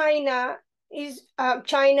China,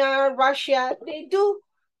 Russia, they do,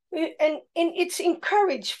 and it's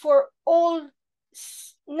encouraged for all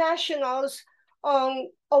nationals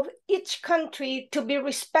of each country to be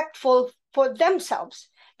respectful for themselves.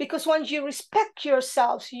 Because once you respect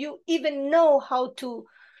yourselves, you even know how to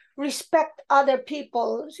respect other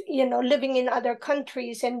people, living in other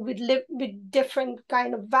countries and with different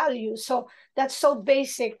kind of values. So that's so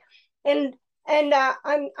basic. And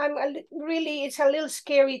really, it's a little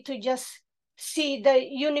scary to just see the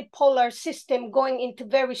unipolar system going into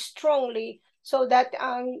very strongly, so that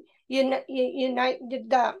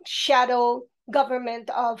the shadow government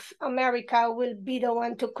of America will be the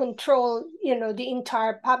one to control, the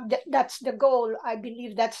entire that's the goal. I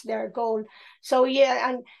believe that's their goal. So yeah,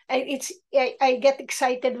 and I get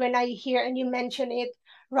excited when I hear, and you mention it,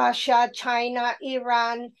 Russia, China,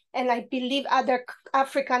 Iran, and I believe other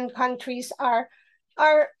African countries are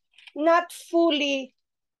not fully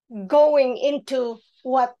going into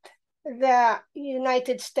what the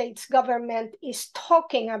United States government is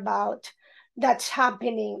talking about. That's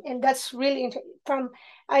happening, and that's really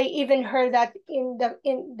I even heard that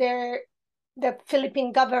the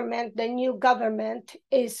Philippine government, the new government,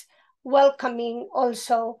 is welcoming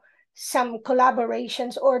also some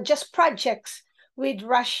collaborations or just projects with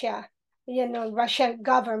Russia, Russian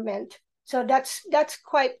government. So that's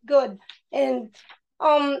quite good. And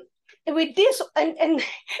with this, and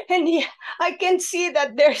yeah, I can see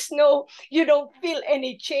that there's you don't feel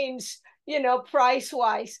any change, price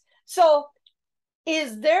wise. So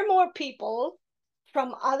is there more people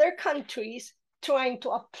from other countries trying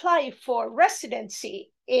to apply for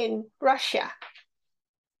residency in Russia?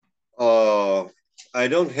 I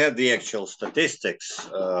don't have the actual statistics,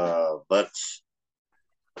 but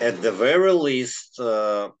at the very least,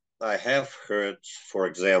 I have heard, for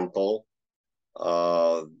example,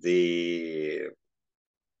 the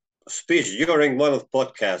speech during one of the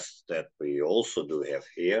podcasts that we also do have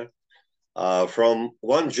here from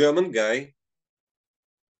one German guy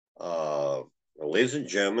lives in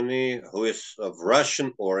Germany, who is of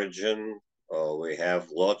Russian origin. We have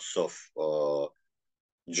lots of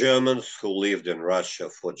Germans who lived in Russia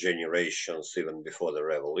for generations, even before the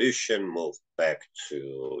revolution, moved back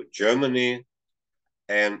to Germany.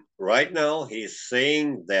 And right now he's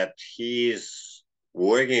saying that he's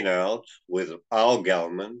working out with our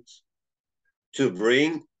government to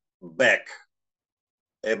bring back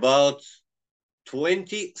about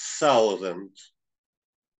 20,000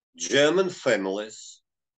 German families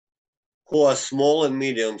who are small and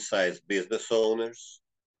medium-sized business owners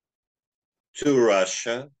to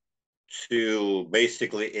Russia, to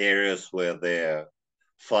basically areas where their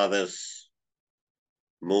fathers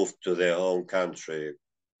moved to their home country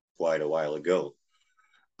quite a while ago.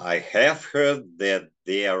 I have heard that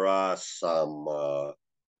there are some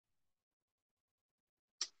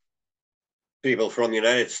people from the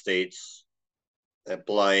United States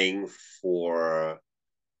applying for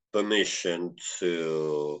permission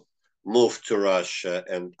to move to Russia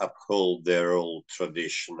and uphold their old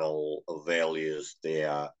traditional values. They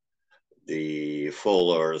are the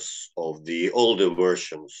followers of the older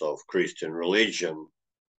versions of Christian religion,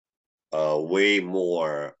 way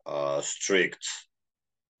more strict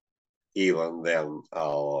even than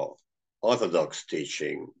our Orthodox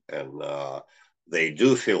teaching, and they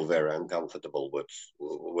do feel very uncomfortable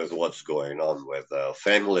with what's going on with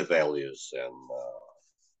family values and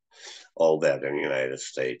all that in the United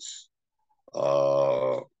States.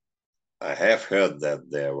 I have heard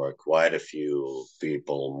that there were quite a few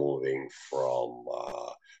people moving from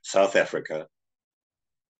South Africa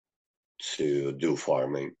to do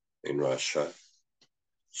farming in Russia.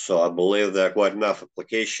 So I believe there are quite enough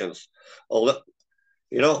applications. Although,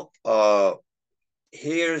 you know,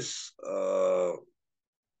 here's,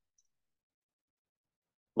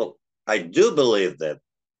 well, I do believe that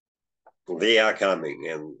they are coming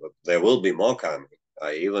and there will be more coming.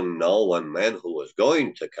 I even know one man who was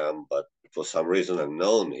going to come, but for some reason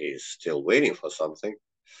unknown, he's still waiting for something.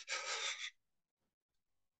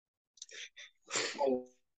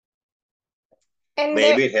 And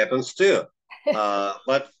maybe it happens too.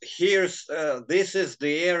 But here's this is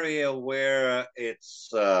the area where it's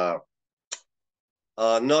not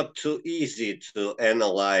too easy to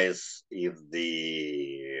analyze if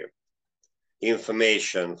the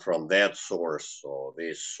information from that source or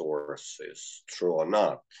this source is true or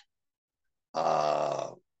not.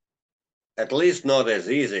 At least not as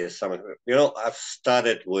easy as some. You know, I've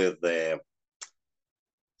started with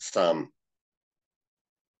some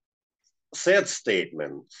sad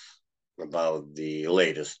statements about the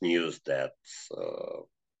latest news that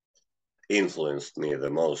influenced me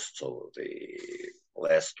the most over the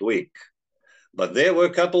last week. But there were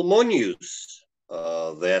a couple more news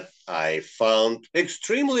that I found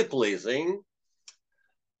extremely pleasing.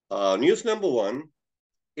 News number one,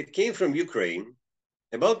 it came from Ukraine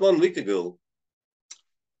about 1 week ago.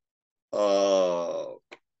 I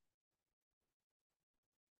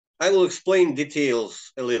will explain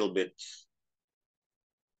details a little bit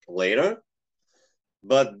later.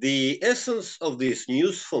 But the essence of this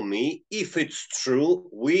news for me, if it's true,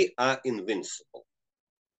 we are invincible.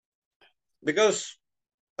 Because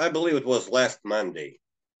I believe it was last Monday,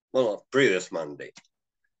 well, previous Monday,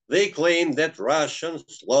 they claimed that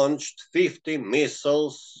Russians launched 50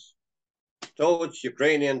 missiles towards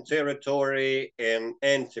Ukrainian territory, and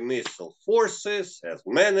anti-missile forces have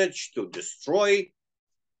managed to destroy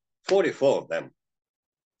 44 of them.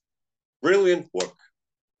 Brilliant work.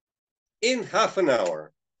 In half an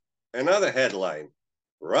hour, another headline,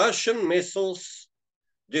 Russian missiles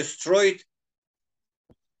destroyed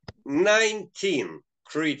 19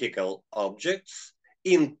 critical objects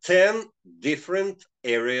in 10 different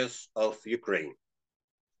areas of Ukraine.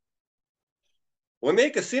 We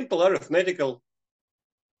make a simple arithmetical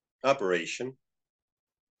operation,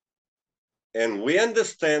 and we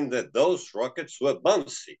understand that those rockets were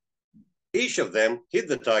bouncy. Each of them hit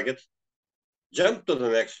the target, jumped to the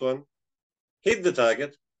next one, hit the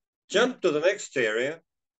target, jump to the next area,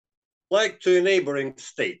 like to a neighboring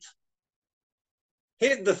state.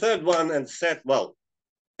 Hit the third one and said, well,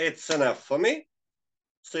 it's enough for me.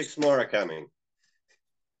 6 more are coming.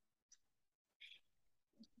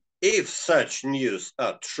 If such news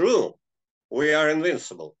are true, we are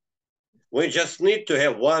invincible. We just need to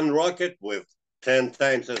have one rocket with 10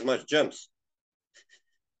 times as much jumps.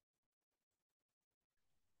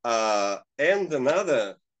 And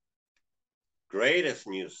another greatest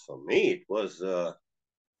news for me, it was,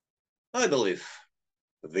 I believe,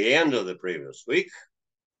 the end of the previous week,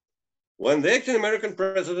 when the acting American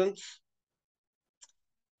president,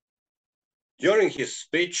 during his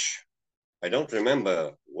speech, I don't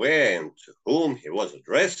remember where and to whom he was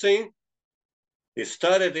addressing, he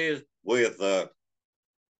started it with,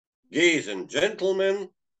 ladies and gentlemen,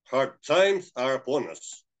 hard times are upon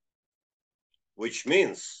us, which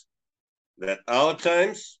means that our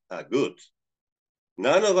times are good.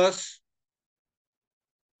 None of us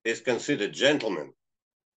is considered gentlemen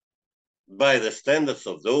by the standards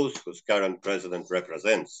of those whose current president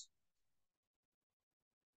represents.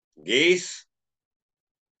 Gays,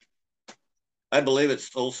 I believe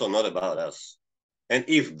it's also not about us. And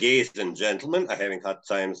if gays and gentlemen are having hard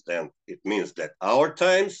times, then it means that our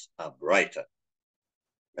times are brighter.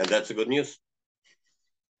 And that's a good news.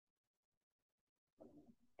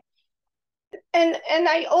 And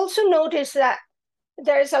I also noticed that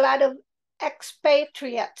there's a lot of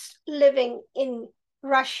expatriates living in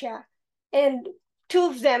Russia, and two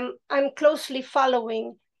of them I'm closely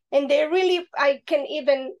following, and they really, I can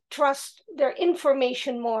even trust their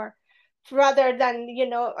information more rather than, you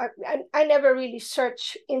know, I never really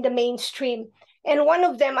search in the mainstream. And one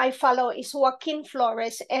of them I follow is Joaquin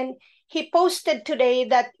Flores, and he posted today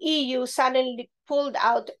that EU suddenly pulled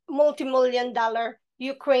out multi-million-dollar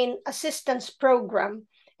Ukraine assistance program.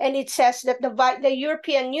 And it says that the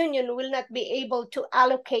European Union will not be able to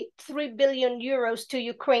allocate 3 billion euros to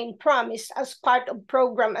Ukraine promised as part of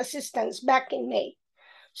program assistance back in May.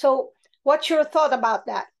 So what's your thought about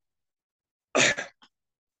that?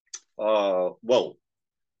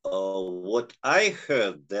 What I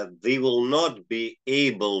heard that they will not be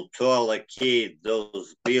able to allocate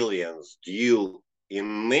those billions due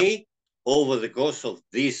in May over the course of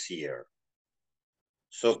this year.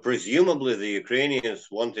 So presumably the Ukrainians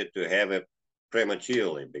wanted to have it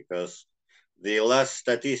prematurely, because the last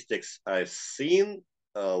statistics I've seen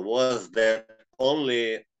was that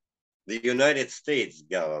only the United States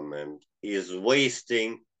government is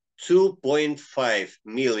wasting $2.5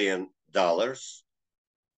 million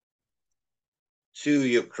to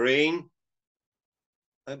Ukraine.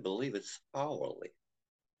 I believe it's hourly.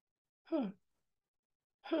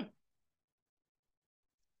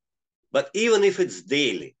 But even if it's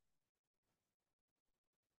daily,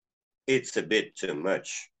 it's a bit too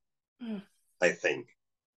much, I think.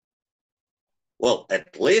 Well,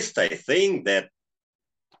 at least I think that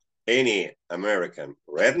any American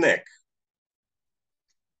redneck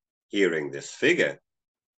hearing this figure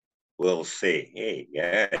will say, hey,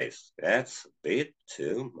 guys, that's a bit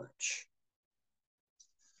too much.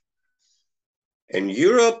 In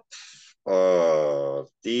Europe,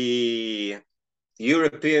 the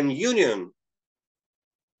European Union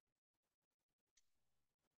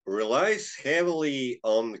relies heavily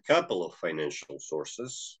on a couple of financial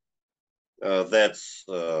sources. That's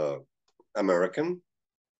American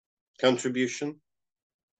contribution,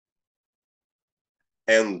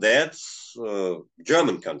 and that's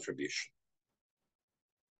German contribution.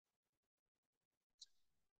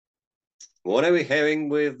 What are we having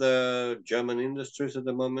with German industries at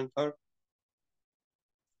the moment, Art?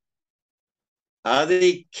 Are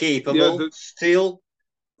they capable still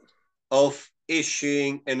of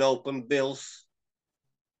issuing an open bills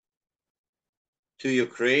to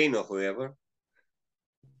Ukraine or whoever?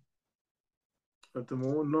 At the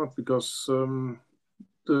moment, not, because the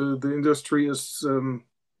industry is in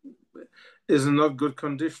not good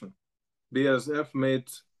condition. BASF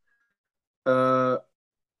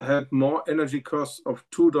had more energy costs of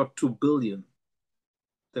 2.2 billion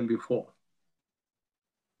than before.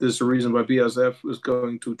 This is the reason why BASF is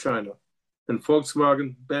going to China. And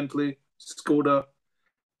Volkswagen, Bentley, Skoda,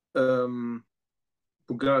 Bugatti,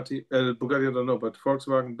 I don't know, but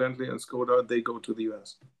Volkswagen, Bentley, and Skoda, they go to the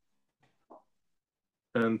US.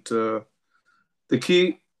 And the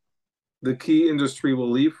key industry will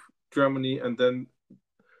leave Germany, and then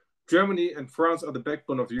Germany and France are the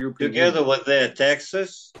backbone of the European Union. Together Union. with their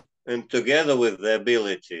taxes and together with the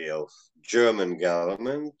ability of German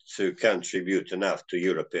government to contribute enough to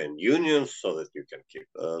European Union so that you can keep,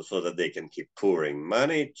 so that they can keep pouring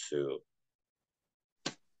money to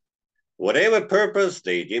whatever purpose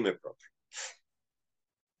they deem appropriate.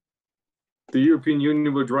 The European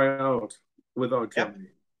Union will dry out without Germany.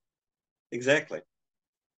 Yep. Exactly.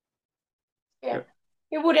 Yeah,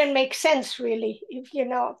 it wouldn't make sense really, if you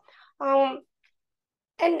know. And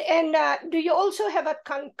do you also have a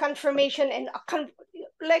confirmation and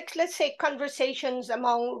like, let's say, conversations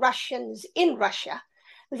among Russians in Russia,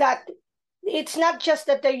 that it's not just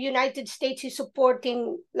that the United States is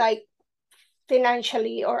supporting like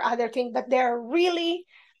financially or other things, but they're really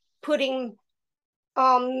putting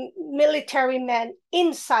military men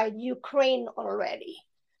inside Ukraine already?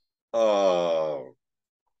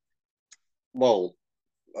 Well,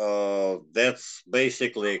 that's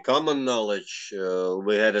basically common knowledge.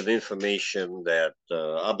 We had an information that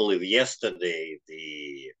I believe yesterday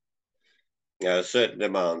the certain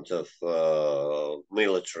amount of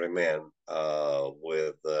military men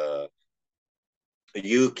with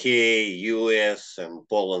UK, US, and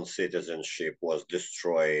Poland citizenship was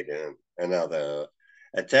destroyed, and another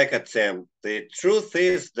attack attempt. The truth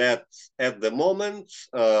is that at the moment,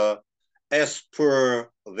 as per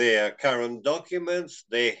their current documents,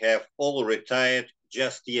 they have all retired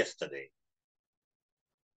just yesterday.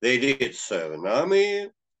 They did serve an army,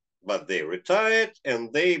 but they retired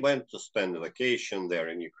and they went to spend a vacation there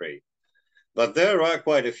in Ukraine. But there are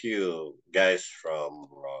quite a few guys from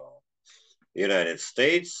United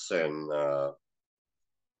States and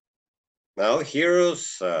now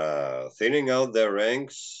heroes thinning out their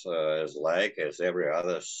ranks as every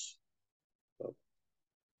others.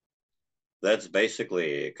 That's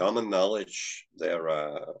basically common knowledge. There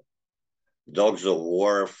are dogs of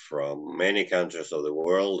war from many countries of the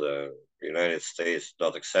world, United States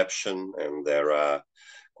not exception, and there are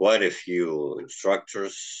quite a few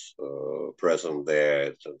instructors present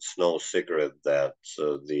there. It's no secret that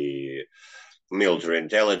the military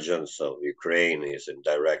intelligence of Ukraine is in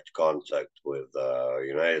direct contact with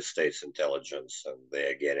United States intelligence, and they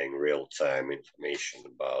are getting real-time information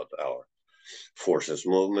about our forces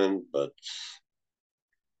movement, but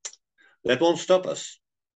that won't stop us.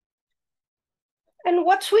 And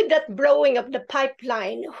what's with that blowing of the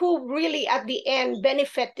pipeline? Who really at the end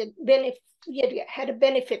had a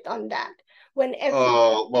benefit on that? When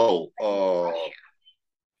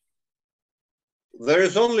there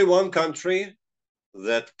is only one country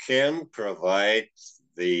that can provide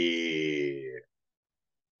the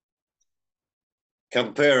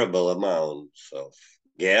comparable amount of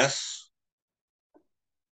gas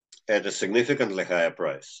at a significantly higher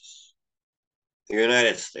price, the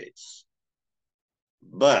United States.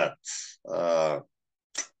 But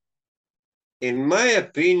in my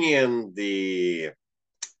opinion, the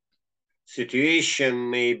situation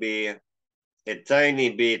may be a tiny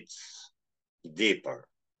bit deeper.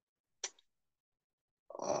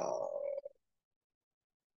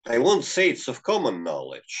 I won't say it's of common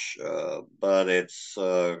knowledge, but it's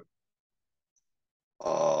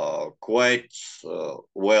quite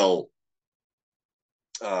well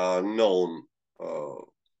known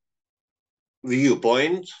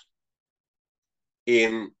viewpoint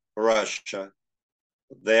in Russia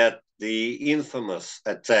that the infamous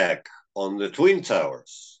attack on the Twin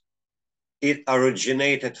Towers, it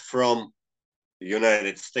originated from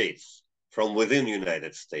United States, from within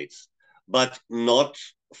United States, but not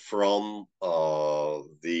from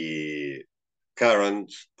the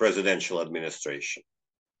current presidential administration.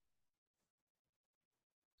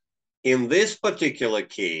 In this particular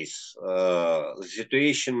case, the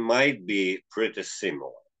situation might be pretty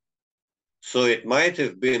similar. So it might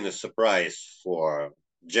have been a surprise for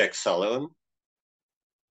Jack Sullivan,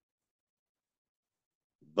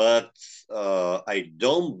 but I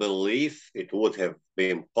don't believe it would have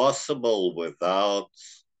been possible without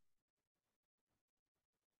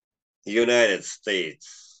United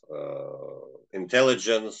States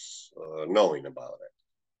intelligence knowing about it.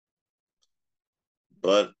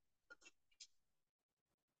 But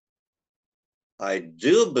I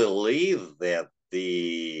do believe that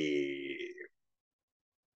the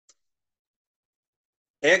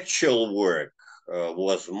actual work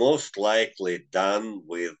was most likely done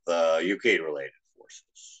with UK-related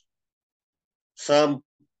forces. Some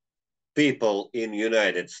people in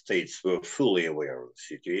United States were fully aware of the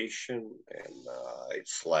situation, and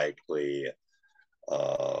it's likely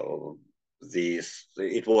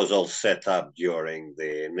it was all set up during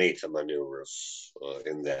the NATO maneuvers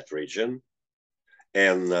in that region.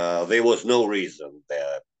 And there was no reason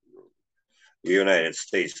that the United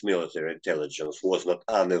States military intelligence was not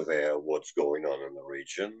unaware of what's going on in the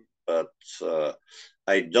region. But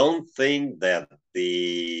I don't think that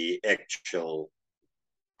the actual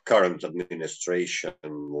current administration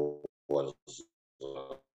was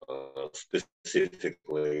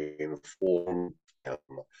specifically informed and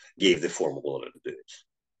gave the formal order to do it.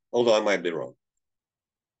 Although I might be wrong.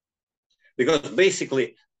 Because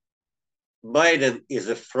basically, Biden is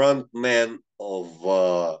a front man of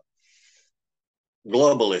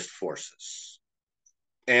globalist forces.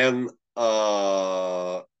 And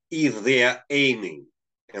if they are aiming,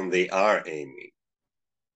 and they are aiming,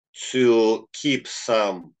 to keep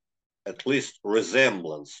some, at least,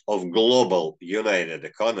 resemblance of global united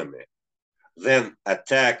economy, then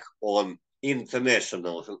attack on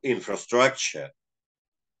international infrastructure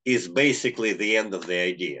is basically the end of the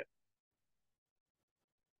idea.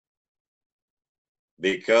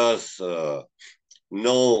 Because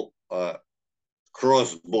no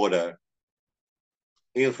cross-border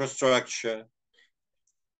infrastructure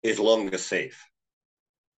is longer safe.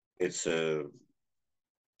 It's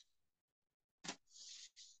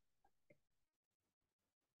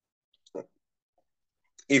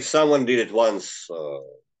if someone did it once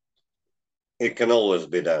it can always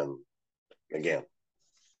be done again.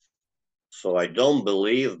 So I don't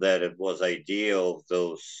believe that it was idea of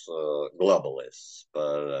those globalists,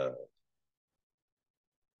 but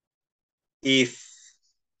if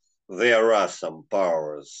there are some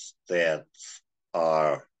powers that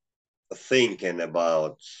are thinking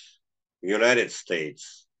about United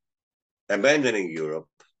States abandoning Europe,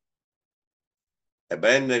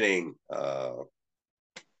 abandoning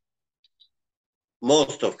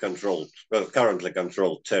most of currently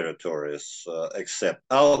controlled territories except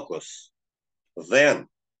AUKUS, then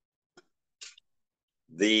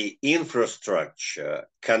the infrastructure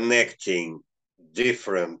connecting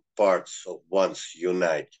different parts of once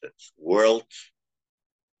united world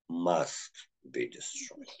must be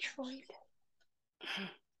destroyed.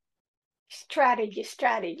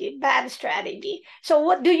 Strategy, bad strategy. So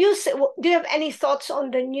what do you say? Do you have any thoughts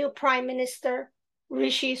on the new Prime Minister,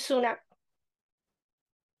 Rishi Sunak?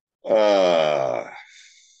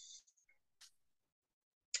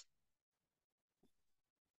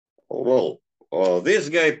 Well, this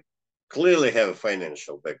guy clearly have a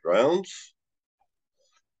financial background.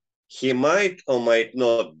 He might or might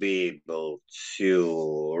not be able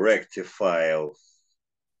to rectify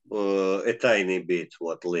a tiny bit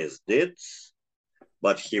what Liz did,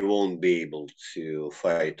 but he won't be able to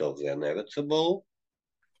fight off the inevitable.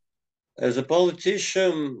 As a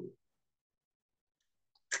politician,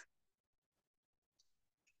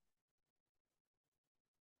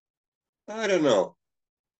 I don't know.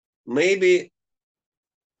 Maybe,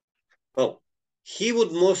 well, he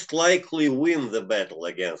would most likely win the battle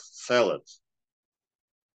against Salad,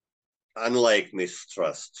 unlike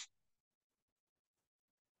Mistrust.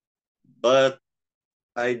 But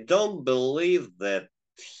I don't believe that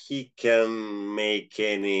he can make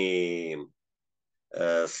any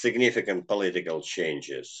significant political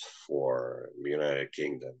changes for the United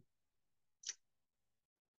Kingdom.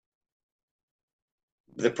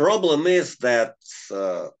 The problem is that,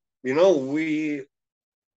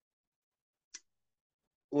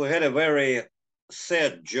 we had a very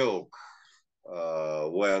sad joke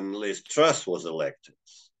when Liz Truss was elected.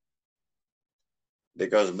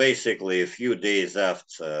 Because basically a few days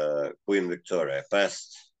after Queen Victoria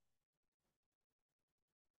passed,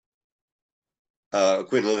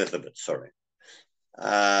 Queen Elizabeth, sorry,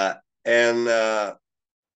 and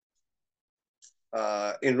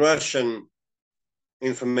in Russian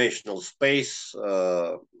informational space,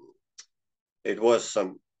 it was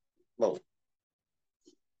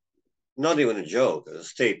not even a joke, a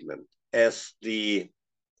statement, as the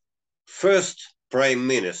first prime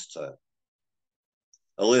minister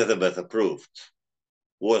Elizabeth approved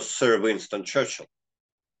was Sir Winston Churchill.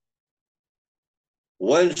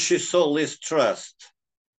 When she saw Liz Truss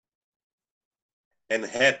and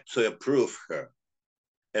had to approve her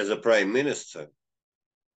as a prime minister,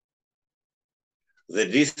 the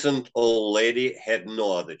decent old lady had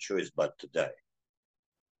no other choice but to die.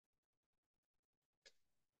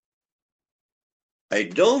 I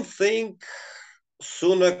don't think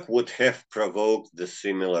Sunak would have provoked the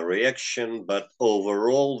similar reaction, but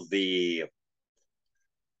overall the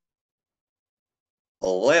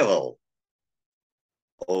level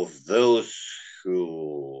of those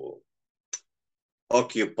who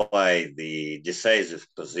occupy the decisive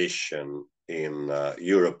position in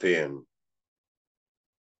European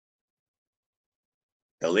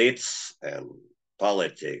elites and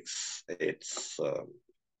politics, it's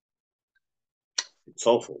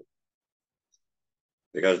awful.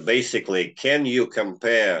 Because basically, can you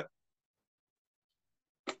compare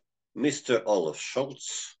Mr. Olaf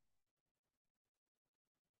Scholz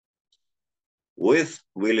with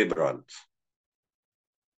Willy Brandt?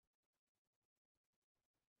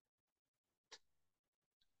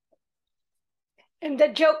 And the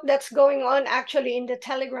joke that's going on actually in the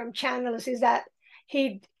Telegram channels is that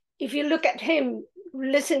if you look at him,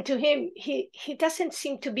 listen to him, he doesn't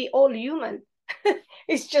seem to be all human.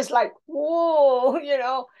 It's just like, whoa,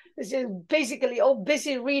 it's just basically all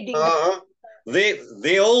busy reading.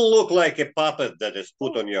 They all look like a puppet that is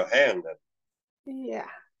put on your hand. Yeah.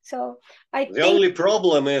 So I think the only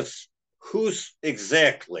problem is whose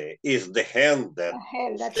exactly is the hand that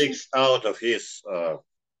sticks out of his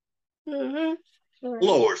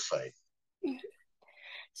lower side.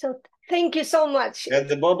 So thank you so much. And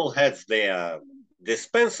the bobbleheads, they are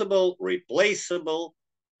dispensable, replaceable.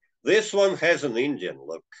 This one has an Indian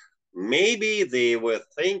look. Maybe they were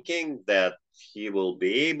thinking that he will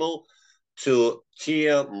be able to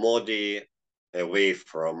tear Modi away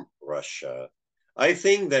from Russia. I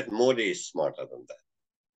think that Modi is smarter than that.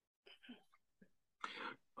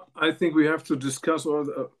 I think we have to discuss,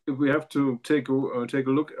 or if we have to take a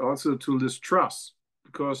look also to Liz Truss,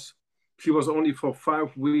 because she was only for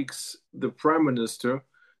 5 weeks the prime minister,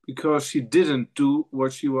 because she didn't do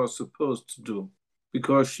what she was supposed to do,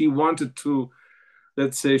 because she wanted to,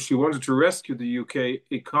 let's say, she wanted to rescue the UK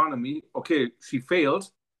economy. Okay, she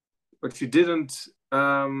failed, but she didn't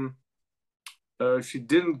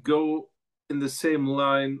go in the same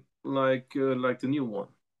line like the new one.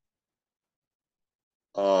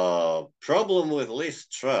 Problem with Liz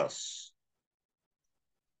Truss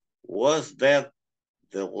was that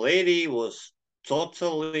the lady was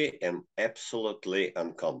totally and absolutely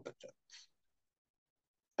incompetent.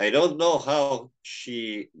 I don't know how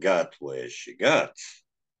she got where she got,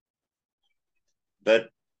 but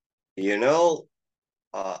you know,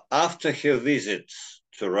 after her visit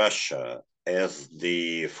to Russia as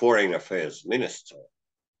the foreign affairs minister,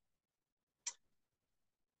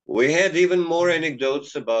 we had even more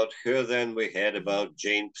anecdotes about her than we had about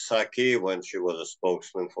Jane Psaki when she was a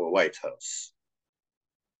spokesman for White House.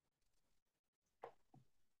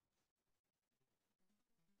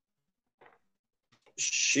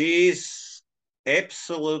 She's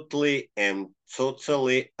absolutely and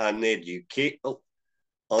totally uneducated.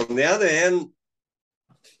 On the other hand,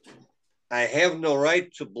 I have no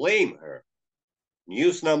right to blame her.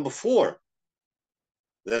 News number 4,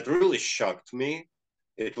 that really shocked me.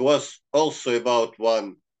 It was also about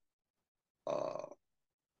 1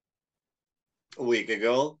 week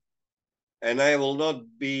ago, and I will not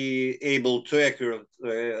be able to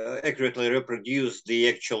accurately reproduce the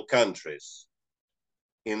actual countries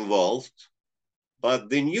involved, but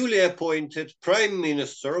the newly appointed Prime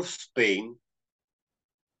Minister of Spain,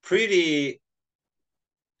 pretty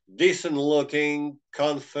decent looking,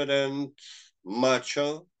 confident,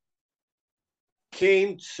 macho,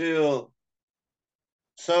 came to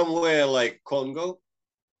somewhere like Congo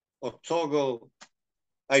or Togo.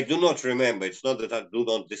 I do not remember. It's not that I do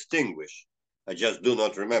not distinguish. I just do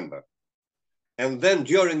not remember. And then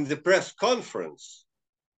during the press conference,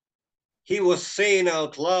 he was saying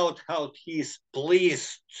out loud how he's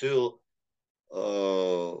pleased to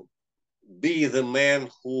be the man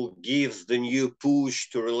who gives the new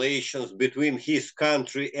push to relations between his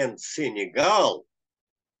country and Senegal,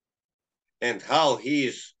 and how he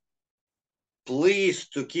is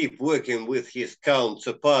pleased to keep working with his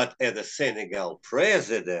counterpart as the Senegal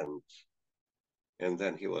president. And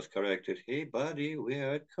then he was corrected, hey buddy,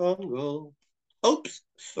 we're at Congo. Oops,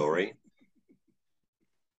 sorry.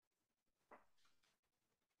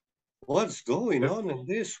 What's going on in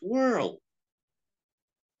this world?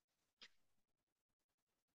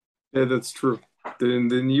 Yeah, that's true. The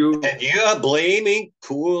new... And you are blaming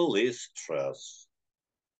poor Liz Truss.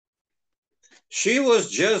 She was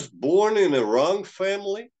just born in a wrong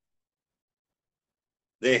family.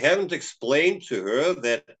 They haven't explained to her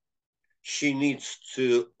that she needs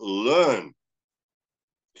to learn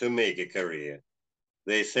to make a career.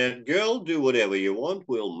 They said, girl, do whatever you want.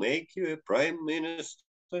 We'll make you a prime minister.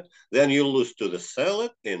 Then you'll lose to the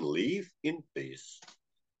salad and leave in peace.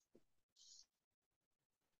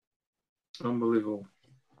 Unbelievable.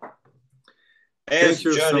 As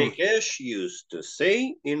Johnny Cash used to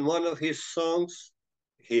say in one of his songs,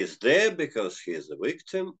 he's there because he's a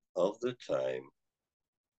victim of the time.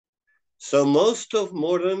 So most of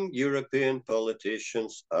modern European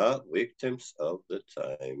politicians are victims of the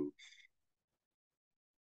time.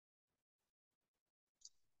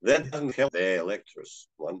 That doesn't help their electors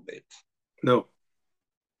one bit. No.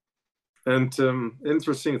 And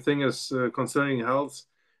interesting thing is concerning health,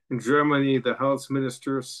 in Germany, the health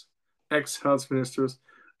ministers, ex-health ministers,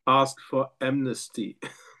 asked for amnesty.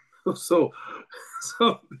 so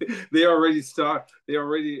they already start.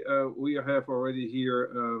 We have already here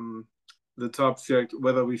the subject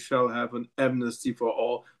whether we shall have an amnesty for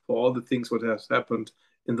all the things what has happened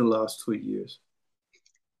in the last 2 years.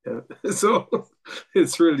 Yeah. So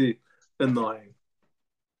it's really annoying.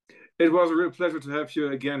 It was a real pleasure to have you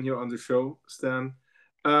again here on the show, Stan.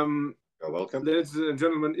 You're welcome. Ladies and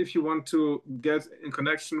gentlemen, if you want to get in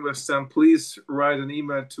connection with Stan, please write an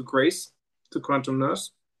email to Grace, to Quantum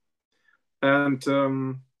Nurse. And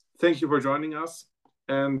thank you for joining us.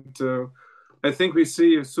 And I think we see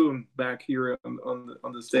you soon back here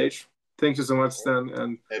on the stage. Thank you so much, Stan.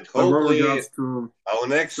 And hopefully our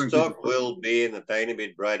next talk will be in a tiny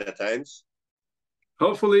bit brighter times.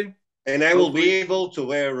 Hopefully. And I will be able to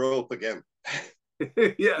wear a rope again.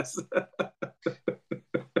 Yes.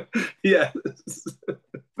 Yes.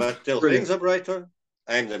 But till things are brighter,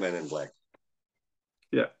 I'm the man in black.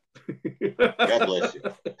 Yeah. God bless you.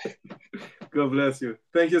 God bless you.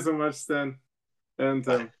 Thank you so much, Stan. And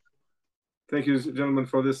Thank you, gentlemen,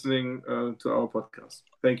 for listening to our podcast.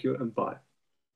 Thank you and bye.